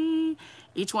pretty.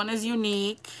 Each one is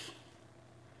unique.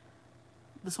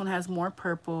 This one has more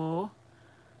purple.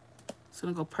 It's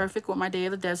going to go perfect with my Day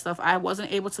of the Dead stuff. I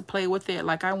wasn't able to play with it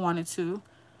like I wanted to.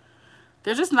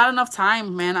 There's just not enough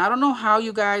time, man. I don't know how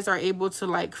you guys are able to,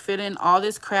 like, fit in all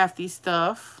this crafty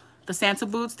stuff. The Santa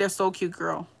boots, they're so cute,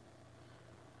 girl.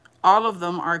 All of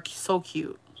them are so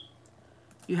cute.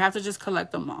 You have to just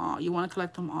collect them all. You want to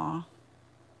collect them all.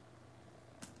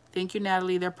 Thank you,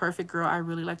 Natalie. They're perfect, girl. I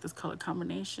really like this color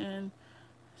combination.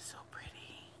 So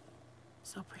pretty.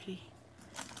 So pretty.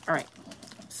 All right.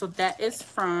 So that is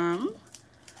from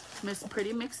Miss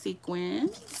Pretty Mix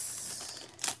Sequins.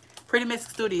 Pretty Mix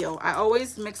Studio. I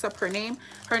always mix up her name.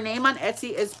 Her name on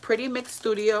Etsy is Pretty Mix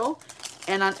Studio.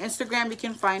 And on Instagram, you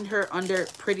can find her under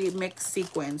Pretty Mix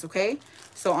Sequins, okay?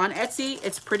 So on Etsy,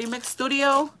 it's Pretty Mix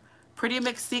Studio, Pretty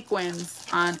Mix Sequins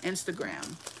on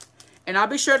Instagram. And I'll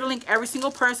be sure to link every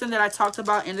single person that I talked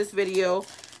about in this video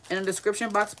in the description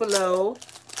box below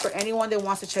for anyone that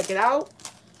wants to check it out.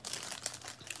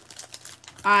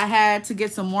 I had to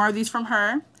get some more of these from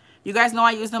her. You guys know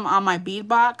I use them on my bead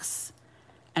box.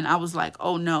 And I was like,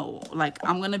 oh no, like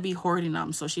I'm going to be hoarding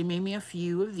them. So she made me a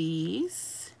few of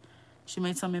these. She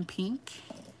made some in pink.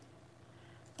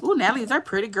 Ooh, Natalie, they're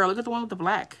pretty, girl. Look at the one with the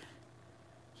black.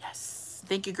 Yes.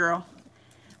 Thank you, girl.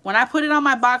 When I put it on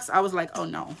my box, I was like, oh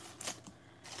no.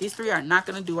 These three are not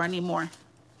going to do. I need more.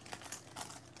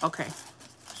 Okay.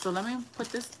 So let me put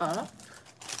this up.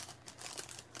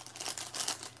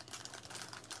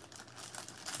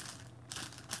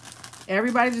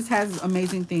 Everybody just has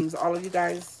amazing things. All of you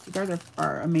guys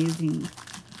are amazing.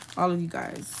 All of you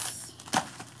guys.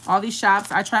 All these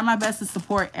shops. I try my best to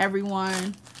support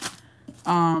everyone.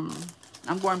 I'm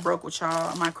going broke with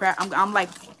y'all. My craft, I'm like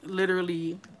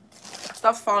literally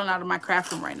stuff's falling out of my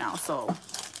craft room right now. So,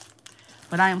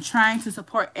 but I am trying to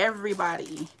support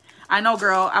everybody. I know,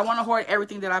 girl. I want to hoard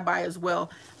everything that I buy as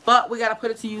well. But we gotta put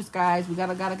it to use, guys. We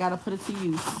gotta put it to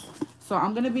use. So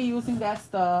I'm gonna be using that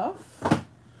stuff.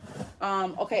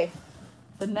 Okay.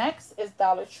 The next is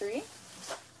Dollar Tree.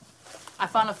 I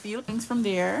found a few things from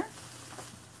there.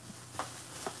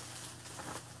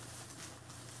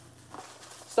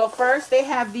 So first they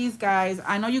have these guys.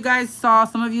 I know you guys saw,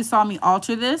 some of you saw me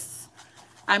alter this.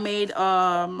 I made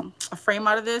a frame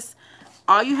out of this.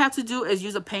 All you have to do is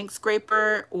use a paint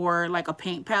scraper or like a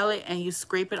paint palette and you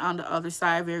scrape it on the other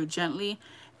side very gently.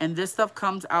 And this stuff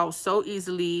comes out so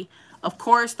easily. Of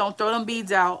course, don't throw them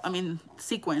beads out. I mean,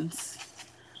 sequins.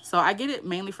 So I get it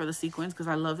mainly for the sequins because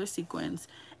I love their sequins.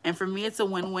 And for me, it's a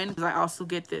win-win because I also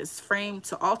get this frame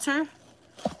to alter.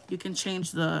 You can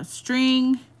change the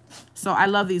string. So I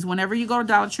love these. Whenever you go to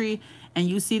Dollar Tree and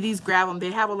you see these, grab them.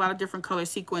 They have a lot of different color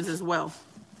sequins as well.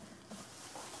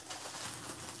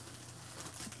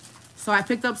 So I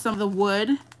picked up some of the wood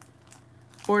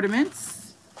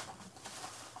ornaments.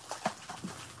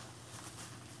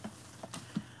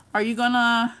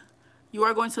 You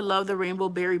are going to love the rainbow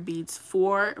berry beads.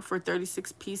 4 for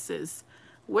 36 pieces.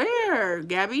 Where,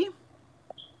 Gabby?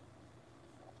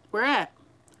 Where at?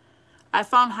 I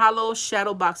found hollow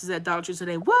shadow boxes at Dollar Tree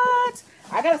today. What?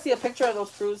 I gotta see a picture of those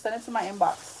screws. Send it to my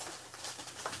inbox.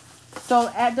 So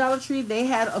at Dollar Tree, they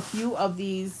had a few of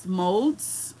these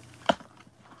molds.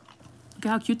 Look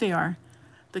how cute they are.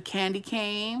 The candy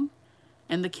cane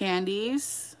and the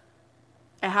candies.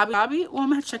 At Hobby Lobby? Well, I'm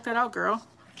gonna check that out, girl.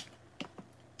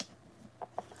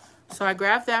 So I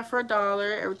grabbed that for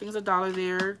 $1. Everything's $1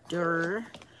 there. Durr.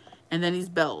 And then these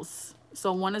bells.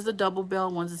 So one is a double bell,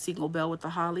 one's a single bell with the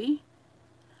holly.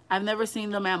 I've never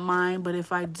seen them at mine, but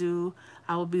if I do,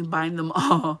 I will be buying them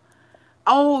all.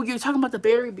 Oh, you're talking about the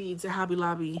berry beads at Hobby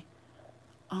Lobby.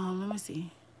 Let me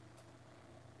see.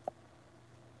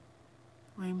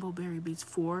 Rainbow berry beads,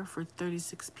 4 for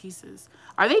 36 pieces.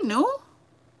 Are they new?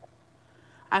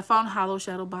 I found hollow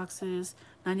shadow boxes.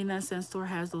 99-cent store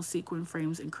has those sequin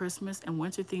frames in Christmas and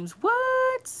winter themes.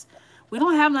 What? We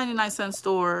don't have 99-cent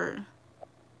store.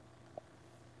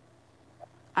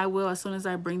 I will as soon as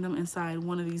I bring them inside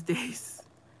one of these days.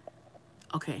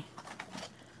 Okay.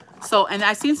 So, and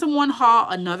I seen someone haul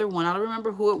another one. I don't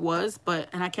remember who it was,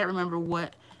 and I can't remember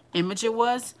what image it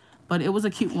was, but it was a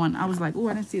cute one. I was like, oh,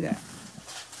 I didn't see that.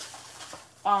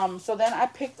 So then I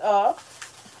picked up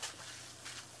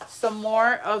some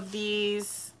more of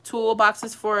these tool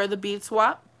boxes for the bead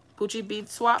swap, Gucci bead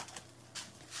swap.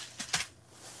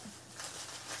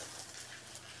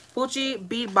 Gucci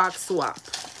bead box swap.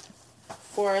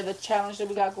 For the challenge that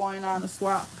we got going on, the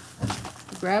swap.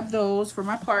 Grab those for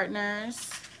my partners.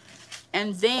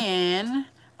 And then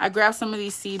I grabbed some of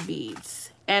these seed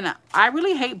beads. And I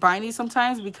really hate buying these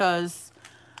sometimes because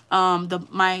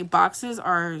my boxes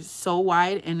are so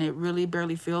wide and it really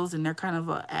barely fills and they're kind of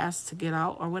a ass to get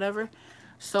out or whatever.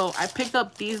 So I picked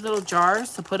up these little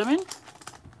jars to put them in.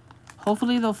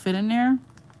 Hopefully they'll fit in there.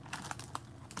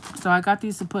 So I got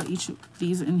these to put each of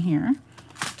these in here.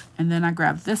 And then I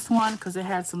grabbed this one because it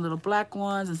had some little black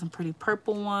ones and some pretty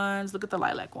purple ones. Look at the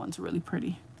lilac ones, really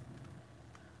pretty.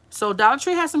 So Dollar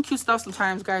Tree has some cute stuff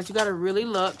sometimes, guys. You gotta really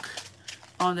look.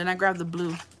 Oh, and then I grabbed the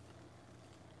blue.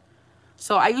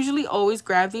 So I usually always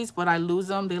grab these, but I lose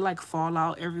them. They like fall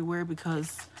out everywhere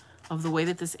because of the way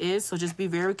that this is. So just be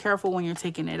very careful when you're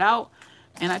taking it out.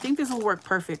 And I think this will work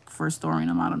perfect for storing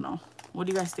them. I don't know. What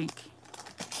do you guys think?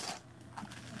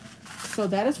 So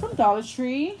that is from Dollar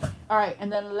Tree. All right,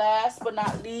 and then last but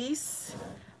not least,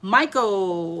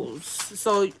 Michael's.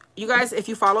 So you guys, if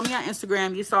you follow me on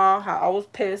Instagram, you saw how I was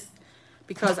pissed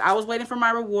because I was waiting for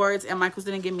my rewards and Michael's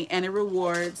didn't give me any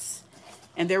rewards.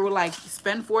 And they were like,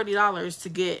 spend $40 to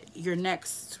get your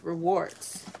next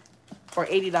rewards for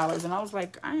 $80. And I was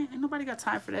like, ain't nobody got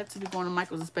time for that to be going to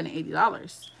Michael's and spending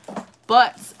 $80.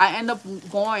 But I end up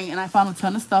going and I found a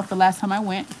ton of stuff the last time I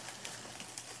went.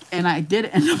 And I did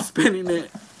end up spending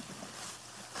it.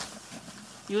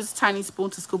 Use a tiny spoon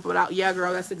to scoop it out. Yeah,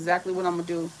 girl, that's exactly what I'm going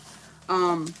to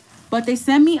do. But they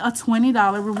sent me a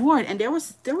 $20 reward. And they were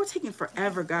taking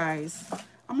forever, guys.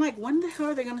 I'm like, when the hell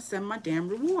are they going to send my damn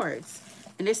rewards?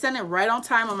 And they sent it right on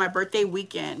time on my birthday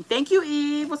weekend. Thank you,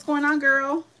 Eve. What's going on,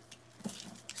 girl?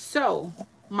 So,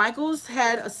 Michael's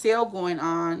had a sale going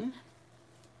on.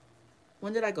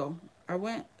 When did I go? I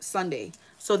went Sunday.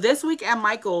 So, this week at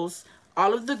Michael's,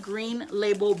 all of the green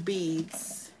label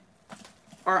beads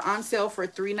are on sale for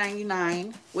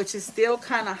 $3.99, which is still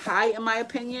kind of high in my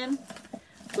opinion.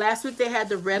 Last week, they had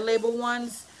the red label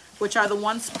ones, which are the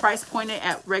ones price pointed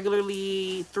at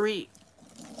regularly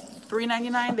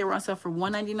 $3.99. They were on sale for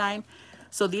 $1.99.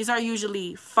 So these are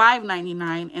usually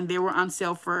 $5.99 and they were on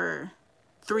sale for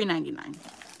 $3.99.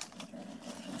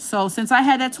 So since I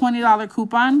had that $20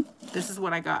 coupon, this is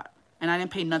what I got. And I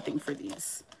didn't pay nothing for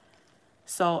these.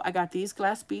 So I got these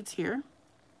glass beads here.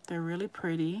 They're really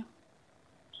pretty.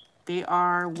 They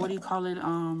are, what do you call it?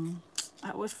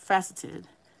 I always faceted.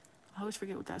 I always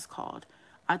forget what that's called.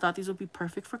 I thought these would be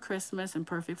perfect for Christmas and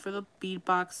perfect for the bead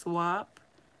box swap.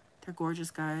 They're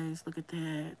gorgeous, guys. Look at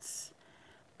that.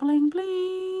 Bling,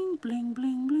 bling, bling,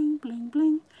 bling, bling, bling,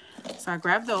 bling. So I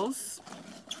grabbed those.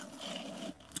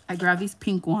 I grabbed these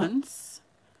pink ones.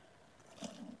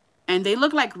 And they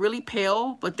look like really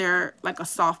pale, but they're like a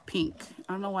soft pink.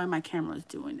 I don't know why my camera is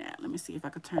doing that. Let me see if I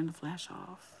could turn the flash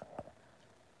off.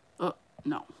 Oh,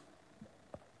 no.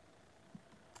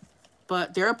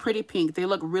 But they're a pretty pink. They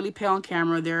look really pale on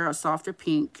camera. They're a softer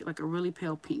pink, like a really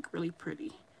pale pink, really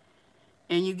pretty.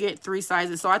 And you get 3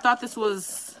 sizes. So I thought this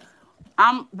was,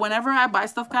 whenever I buy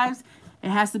stuff, guys, it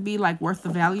has to be like worth the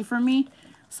value for me.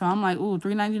 So I'm like, ooh,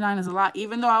 $3.99 is a lot.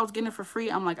 Even though I was getting it for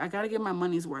free, I'm like, I got to get my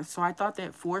money's worth. So I thought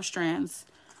that 4 strands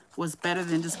was better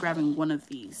than just grabbing one of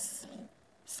these.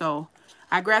 So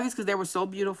I grabbed these because they were so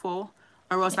beautiful.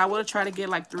 Or else I would have tried to get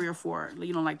like 3 or 4,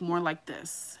 you know, like more like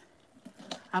this.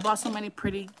 I bought so many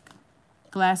pretty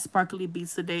glass sparkly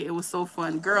beads today. It was so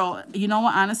fun. Girl, you know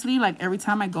what? Honestly, like every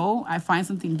time I go, I find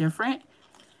something different.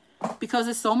 Because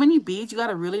there's so many beads, you got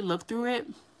to really look through it.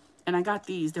 And I got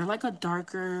these. They're like a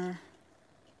darker...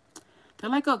 They're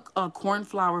like a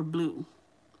cornflower blue.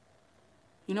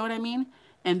 You know what I mean?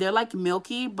 And they're like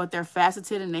milky, but they're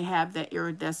faceted and they have that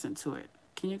iridescent to it.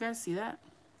 Can you guys see that?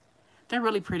 They're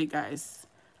really pretty, guys.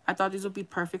 I thought these would be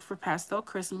perfect for pastel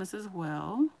Christmas as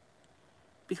well.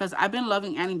 Because I've been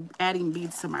loving adding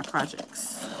beads to my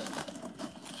projects.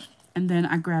 And then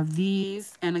I grabbed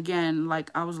these. And again, like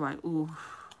I was like, ooh,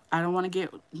 I don't want to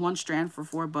get 1 strand for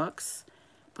 $4.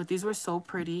 But these were so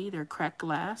pretty. They're cracked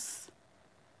glass.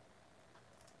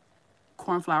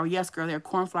 Cornflower. Yes, girl, they're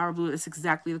cornflower blue. It's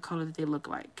exactly the color that they look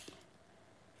like.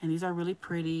 And these are really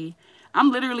pretty.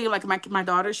 I'm literally like my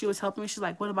daughter, she was helping me. She's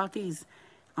like, what about these?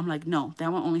 I'm like, no,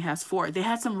 that one only has 4. They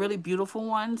had some really beautiful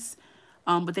ones.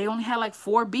 But they only had like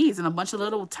 4 beads and a bunch of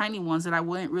little tiny ones that I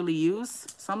wouldn't really use.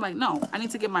 So I'm like, no, I need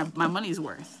to get my money's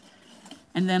worth.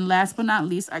 And then last but not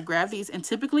least, I grabbed these. And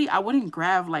typically I wouldn't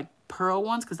grab like pearl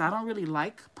ones because I don't really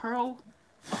like pearl.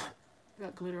 I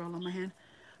got glitter all on my hand.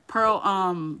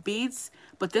 Pearl beads,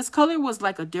 but this color was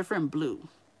like a different blue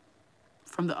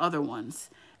from the other ones.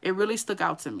 It really stuck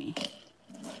out to me.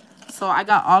 So I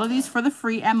got all of these for the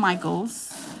free at Michael's.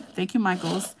 Thank you,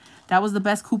 Michael's. That was the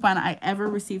best coupon I ever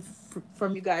received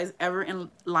from you guys ever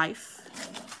in life.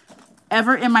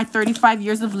 Ever in my 35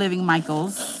 years of living,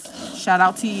 Michael's. Shout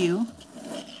out to you.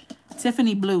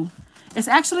 Tiffany blue. It's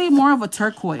actually more of a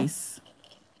turquoise.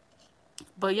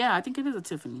 But yeah, I think it is a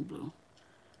Tiffany blue.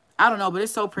 I don't know, but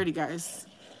it's so pretty, guys.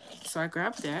 So I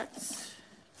grabbed that.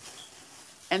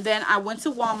 And then I went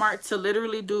to Walmart to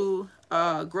literally do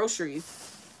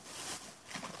groceries.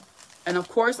 And of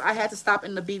course, I had to stop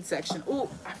in the bead section. Ooh,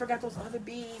 I forgot those other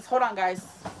beads. Hold on, guys.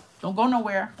 Don't go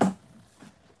nowhere.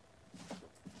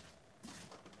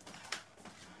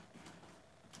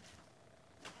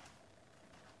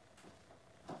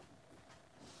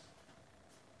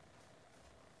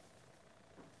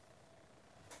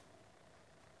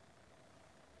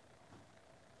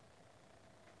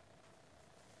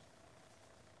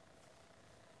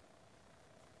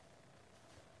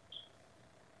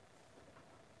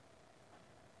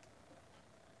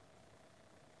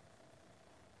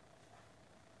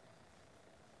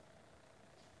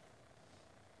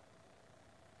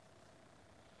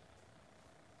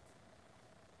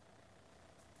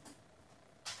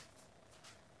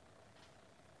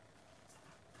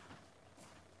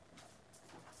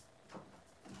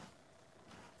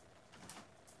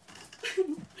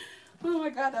 Oh my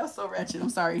God, that was so wretched. I'm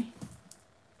sorry.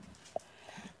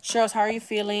 Cheryl, how are you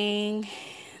feeling?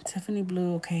 Tiffany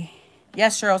Blue, okay.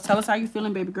 Yes, Cheryl, tell us how you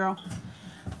feeling, baby girl.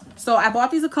 So I bought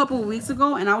these a couple of weeks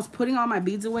ago, and I was putting all my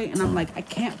beads away, and I'm like, I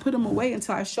can't put them away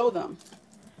until I show them.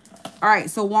 All right,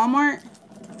 so Walmart.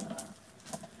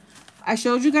 I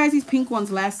showed you guys these pink ones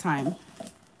last time.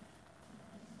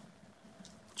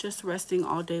 Just resting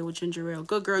all day with ginger ale.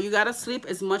 Good girl. You gotta sleep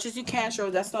as much as you can,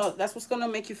 Cheryl. That's what's gonna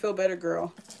make you feel better,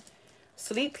 girl.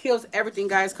 Sleep heals everything,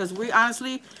 guys, because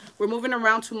we're moving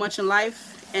around too much in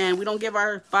life, and we don't give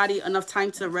our body enough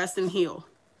time to rest and heal.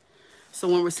 So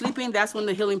when we're sleeping, that's when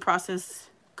the healing process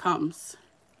comes.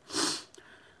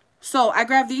 So I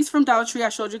grabbed these from Dollar Tree. I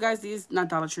showed you guys these, not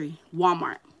Dollar Tree,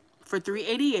 Walmart, for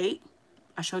 $3.88.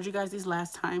 I showed you guys these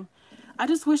last time. I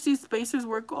just wish these spacers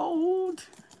were gold.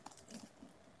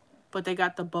 But they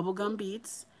got the bubblegum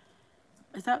beads.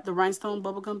 Is that the rhinestone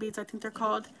bubblegum beads, I think they're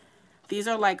called? These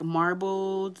are like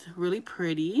marbled, really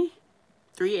pretty.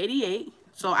 $3.88.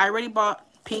 So I already bought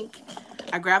pink.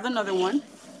 I grabbed another one.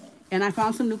 And I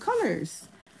found some new colors.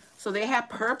 So they have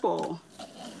purple.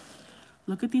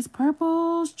 Look at these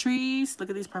purples, trees. Look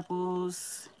at these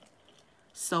purples.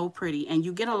 So pretty. And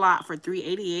you get a lot for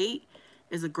 $3.88.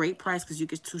 Is a great price because you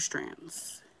get 2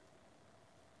 strands.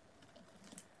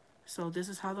 So this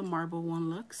is how the marble one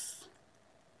looks.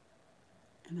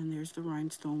 And then there's the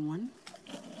rhinestone one.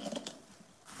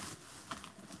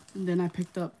 And then I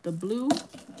picked up the blue.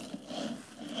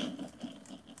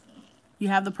 You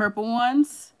have the purple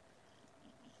ones.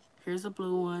 Here's the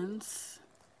blue ones.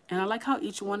 And I like how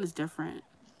each one is different.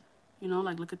 You know,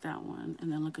 like look at that one. And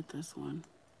then look at this one.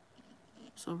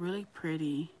 So really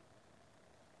pretty.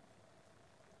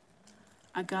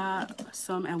 I got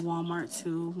some at Walmart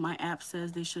too. My app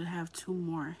says they should have 2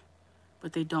 more,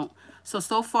 but they don't.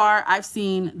 So far I've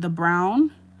seen the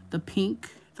brown, the pink,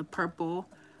 the purple,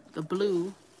 the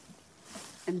blue,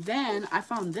 and then I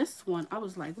found this one. I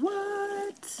was like,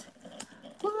 what?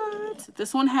 What?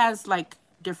 This one has like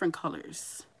different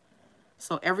colors.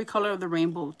 So every color of the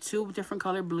rainbow, 2 different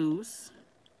color blues.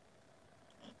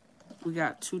 We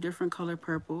got 2 different color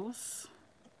purples.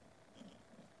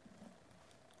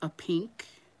 A pink,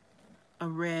 a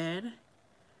red,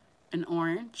 an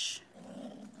orange.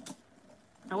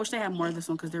 I wish they had more of this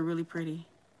one because they're really pretty.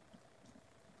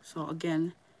 So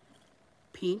again,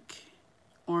 pink,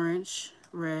 orange,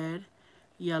 red,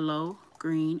 yellow,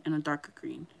 green, and a darker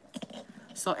green.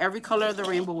 So every color of the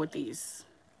rainbow with these.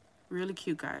 Really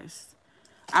cute, guys.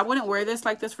 I wouldn't wear this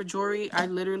like this for jewelry. I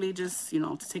literally just, you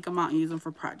know, to take them out and use them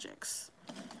for projects.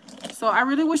 So I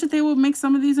really wish that they would make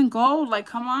some of these in gold. Like,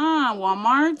 come on,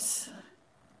 Walmart.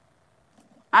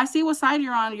 I see what side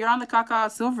you're on. You're on the Kaka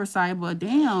silver side, but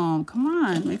damn, come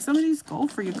on. Make some of these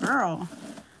gold for your girl.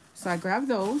 So I grabbed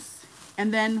those.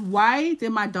 And then why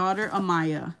did my daughter,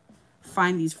 Amaya,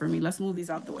 find these for me? Let's move these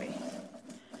out the way.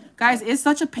 Guys, it's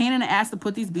such a pain in the ass to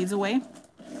put these beads away.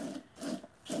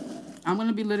 I'm going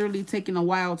to be literally taking a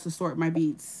while to sort my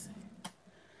beads.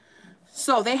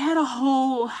 So they had a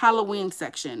whole Halloween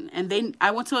section, and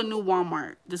I went to a new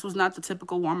Walmart. This was not the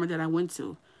typical Walmart that I went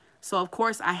to. So of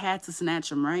course I had to snatch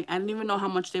them, right? I didn't even know how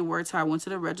much they were until I went to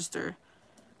the register,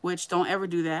 which don't ever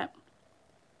do that.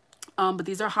 But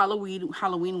these are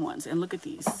Halloween ones, and look at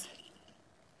these.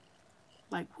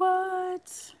 Like,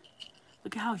 what?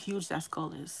 Look at how huge that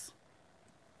skull is.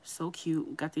 So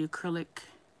cute. Got the acrylic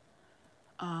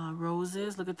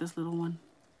roses. Look at this little one.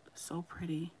 So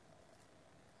pretty.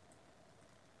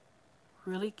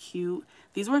 Really cute.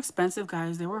 These were expensive,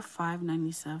 guys. They were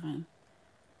 $5.97.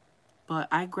 But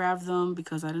I grabbed them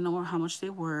because I didn't know how much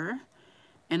they were.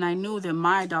 And I knew that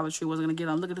my Dollar Tree wasn't going to get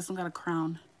them. Look at this one, got a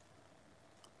crown.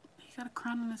 He got a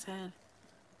crown on his head.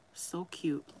 So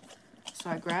cute. So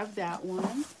I grabbed that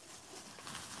one.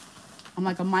 I'm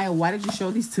like, Amaya, why did you show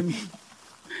these to me?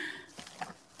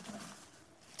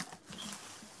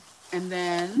 And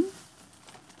then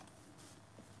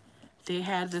they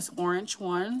had this orange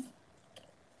one.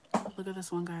 Look at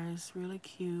this one, guys. Really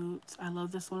cute. I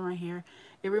love this one right here.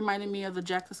 It reminded me of the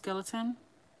Jack the Skeleton.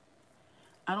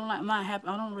 I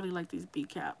don't really like these bead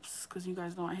caps because you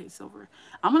guys know I hate silver.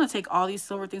 I'm gonna take all these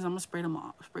silver things. I'm gonna spray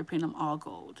paint them all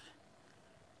gold.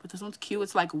 But this one's cute.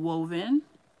 It's like woven.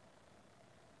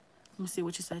 Let me see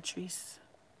what you said, Treese.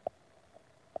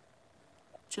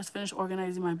 Just finished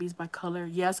organizing my beads by color.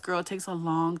 Yes, girl, it takes a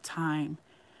long time.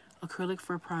 Acrylic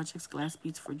for projects, glass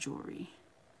beads for jewelry.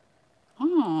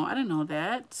 Oh, I didn't know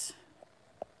that.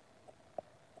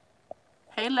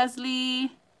 Hey,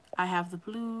 Leslie. I have the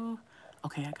blue.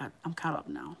 Okay, I'm caught up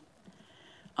now.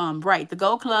 Right, the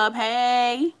Gold Club.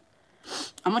 Hey.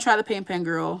 I'm gonna try the paint pen,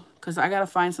 girl, because I gotta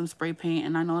find some spray paint,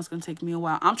 and I know it's gonna take me a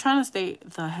while. I'm trying to stay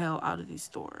the hell out of these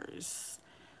stores.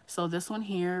 So this one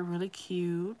here, really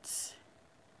cute.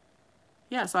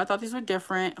 Yeah, so I thought these were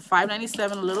different.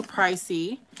 $5.97, a little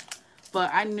pricey, but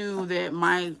I knew that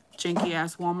my janky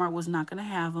ass Walmart was not gonna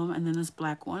have them. And then this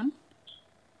black one.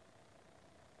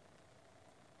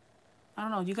 I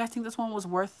don't know. Do you guys think this one was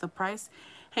worth the price?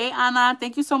 Hey, Anna,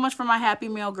 thank you so much for my Happy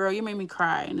Meal, girl. You made me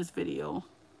cry in this video.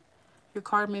 Your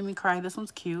card made me cry. This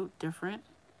one's cute. Different.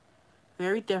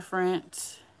 Very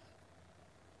different.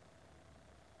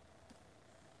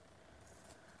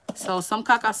 So some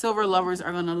Caca Silver lovers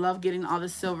are going to love getting all the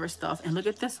silver stuff. And look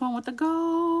at this one with the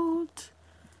gold.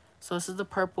 So this is the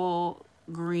purple,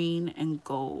 green, and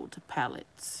gold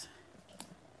palette.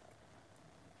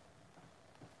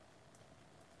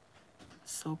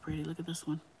 So pretty. Look at this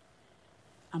one.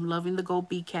 I'm loving the gold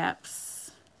bead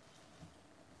caps.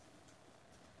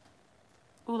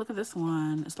 Oh, look at this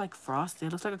one. It's like frosted.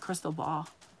 It looks like a crystal ball.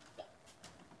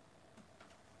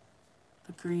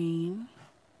 The green.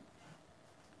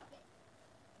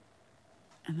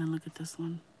 And then look at this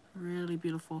one. Really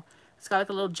beautiful. It's got like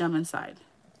a little gem inside.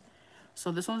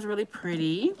 So this one's really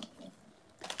pretty.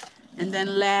 And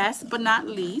then last but not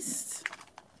least,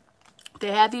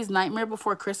 they had these Nightmare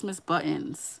Before Christmas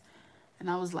buttons. And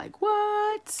I was like,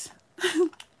 what?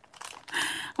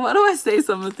 Why do I say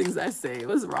some of the things I say?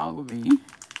 What's wrong with me?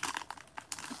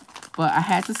 But I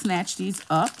had to snatch these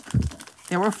up.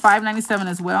 They were $5.97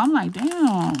 as well. I'm like,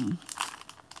 damn.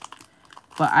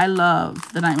 But I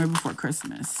love the Nightmare Before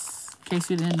Christmas. In case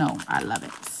you didn't know, I love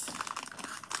it.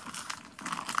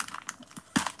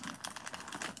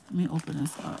 Let me open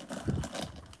this up.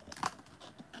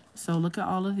 So look at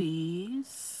all of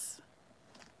these.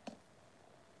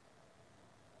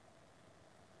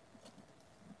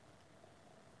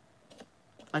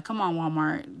 Like, come on,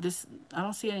 Walmart. This, I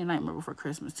don't see any Nightmare Before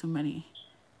Christmas. Too many.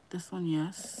 This one,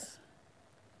 yes.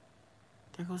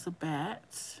 There goes the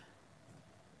bat.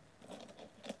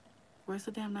 Where's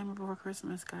the damn Nightmare Before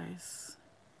Christmas, guys?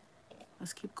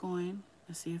 Let's keep going.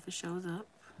 Let's see if it shows up.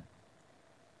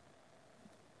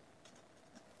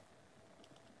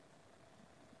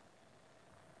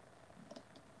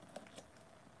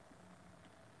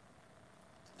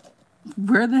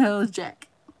 Where the hell is Jack?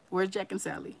 Where's Jack and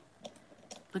Sally?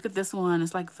 Look at this one.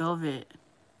 It's like velvet.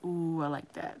 Ooh, I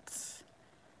like that.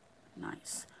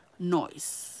 Nice.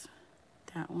 Nice.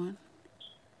 That one.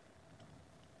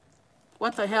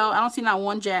 What the hell? I don't see not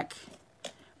one Jack.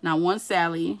 Not one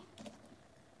Sally.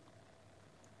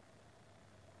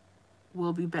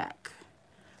 We'll be back.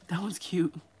 That one's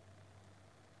cute.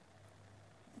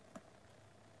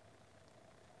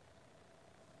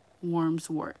 Worms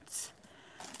warts.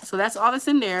 So that's all that's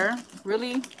in there.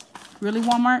 Really, really,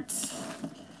 Walmart.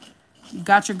 You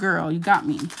got your girl. You got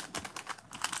me.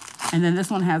 And then this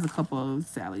one has a couple of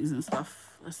Sallys and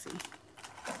stuff. Let's see.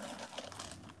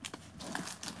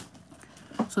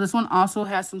 So this one also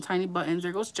has some tiny buttons.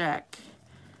 There goes Jack.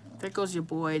 There goes your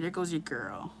boy. There goes your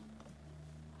girl.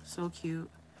 So cute.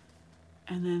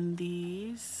 And then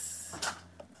these.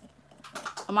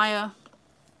 Amaya.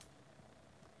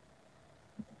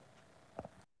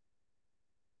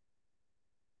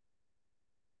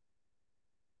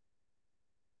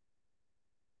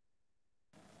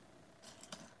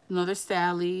 Another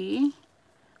Sally.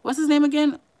 What's his name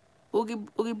again? Oogie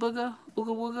Booga?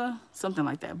 Ooga Wooga? Something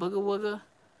like that. Booga Wooga.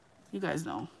 You guys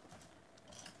know.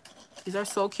 These are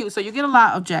so cute. So you get a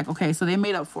lot of Jack. Okay, so they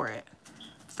made up for it.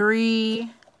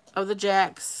 3 of the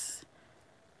Jacks.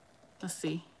 Let's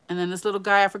see. And then this little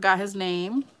guy, I forgot his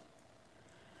name.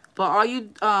 But all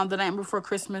you the Night Before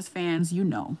Christmas fans, you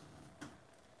know.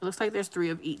 It looks like there's 3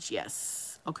 of each.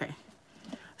 Yes. Okay.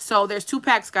 So there's 2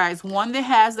 packs, guys. One that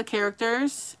has the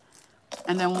characters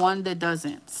and then one that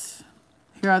doesn't.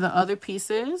 Here are the other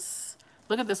pieces.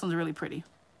 Look at this one's really pretty.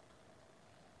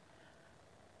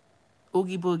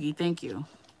 Oogie Boogie, thank you.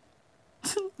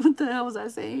 What the hell was I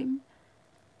saying?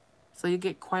 So you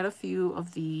get quite a few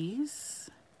of these.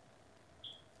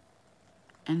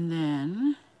 And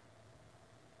then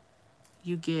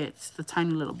you get the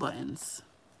tiny little buttons.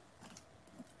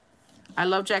 I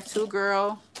love Jack too,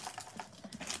 girl.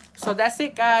 So that's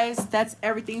it, guys. That's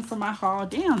everything for my haul.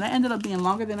 Damn, that ended up being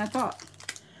longer than I thought.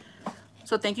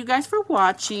 So thank you guys for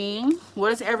watching.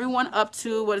 What is everyone up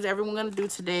to? What is everyone going to do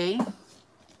today?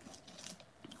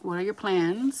 What are your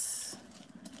plans?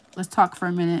 Let's talk for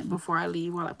a minute before I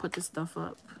leave while I put this stuff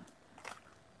up.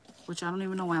 Which I don't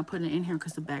even know why I'm putting it in here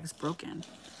because the bag is broken.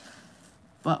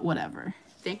 But whatever.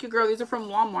 Thank you, girl. These are from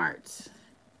Walmart.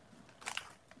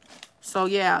 So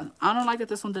yeah, I don't like that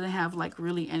this one didn't have like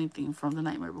really anything from the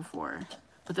Nightmare Before.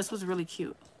 But this was really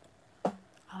cute.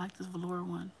 I like this velour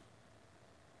one.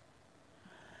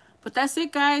 But that's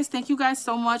it, guys. Thank you guys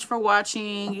so much for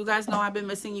watching. You guys know I've been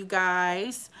missing you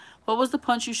guys. What was the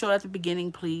punch you showed at the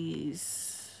beginning,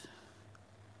 please?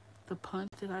 The punch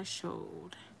that I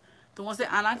showed. The ones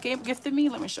that Anna gifted me.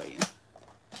 Let me show you.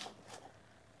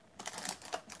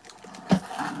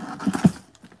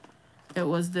 It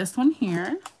was this one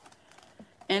here.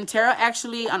 And Tara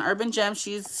actually, on Urban Gems,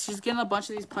 she's getting a bunch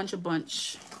of these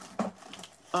punches.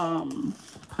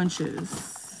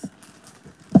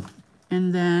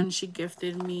 And then she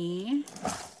gifted me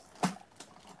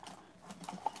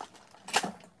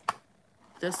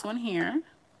this one here.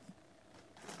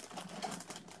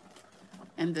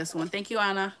 And this one. Thank you,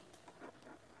 Anna.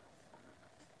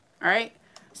 All right.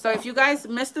 So if you guys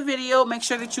missed the video, make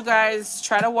sure that you guys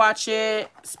try to watch it.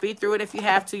 Speed through it if you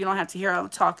have to. You don't have to hear all the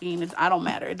talking. I don't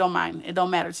matter. It don't mind. It don't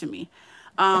matter to me.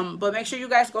 But make sure you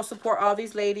guys go support all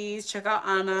these ladies. Check out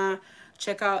Anna.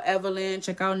 Check out Evelyn.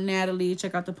 Check out Natalie.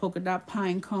 Check out the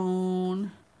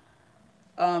PolkaDotPineCone.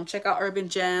 Check out Urban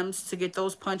Gems to get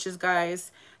those punches,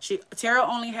 guys. Tara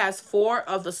only has 4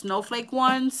 of the snowflake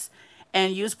ones.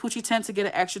 And use Poochie 10 to get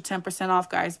an extra 10% off,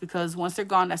 guys. Because once they're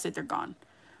gone, that's it. They're gone.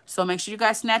 So make sure you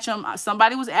guys snatch them.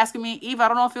 Somebody was asking me, Eve, I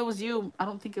don't know if it was you. I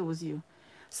don't think it was you.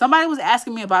 Somebody was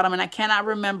asking me about them, and I cannot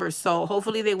remember. So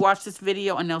hopefully they watch this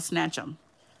video and they'll snatch them.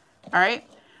 All right.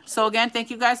 So again, thank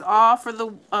you guys all for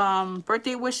the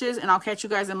birthday wishes, and I'll catch you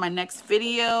guys in my next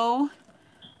video.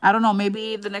 I don't know.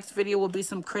 Maybe the next video will be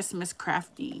some Christmas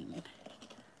crafting.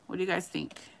 What do you guys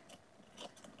think?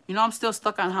 You know I'm still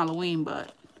stuck on Halloween,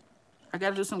 but I got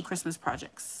to do some Christmas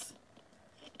projects.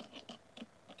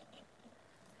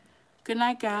 Good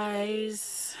night,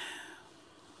 guys.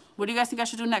 What do you guys think I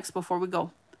should do next before we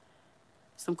go?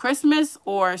 Some Christmas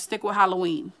or stick with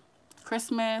Halloween?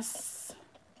 Christmas.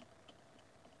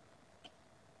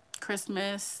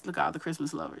 Christmas. Look at all the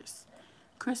Christmas lovers.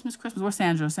 Christmas, Christmas. Where's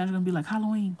Sandra? Sandra's going to be like,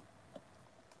 Halloween.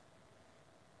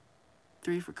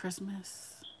 3 for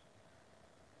Christmas.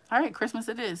 All right, Christmas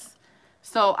it is.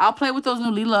 So I'll play with those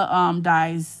new Lila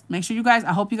dies. Make sure you guys,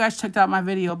 I hope you guys checked out my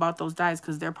video about those dies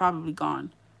because they're probably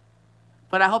gone.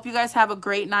 But I hope you guys have a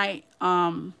great night.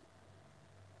 When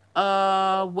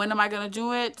am I going to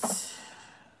do it?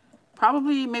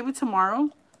 Probably maybe tomorrow.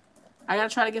 I got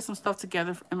to try to get some stuff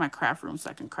together in my craft room so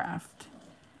I can craft.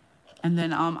 And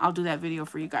then I'll do that video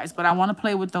for you guys. But I want to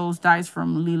play with those dies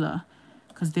from Lila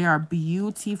because they are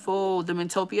beautiful. The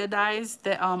Mintopia dies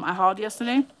that I hauled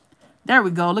yesterday. There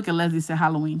we go. Look at Leslie said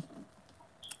Halloween.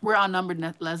 We're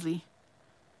outnumbered, Leslie.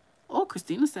 Oh,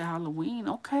 Christina said Halloween.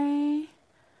 Okay.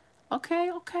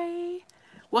 Okay.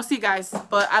 We'll see, guys.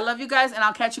 But I love you guys, and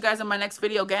I'll catch you guys in my next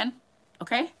video again.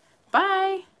 Okay?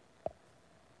 Bye.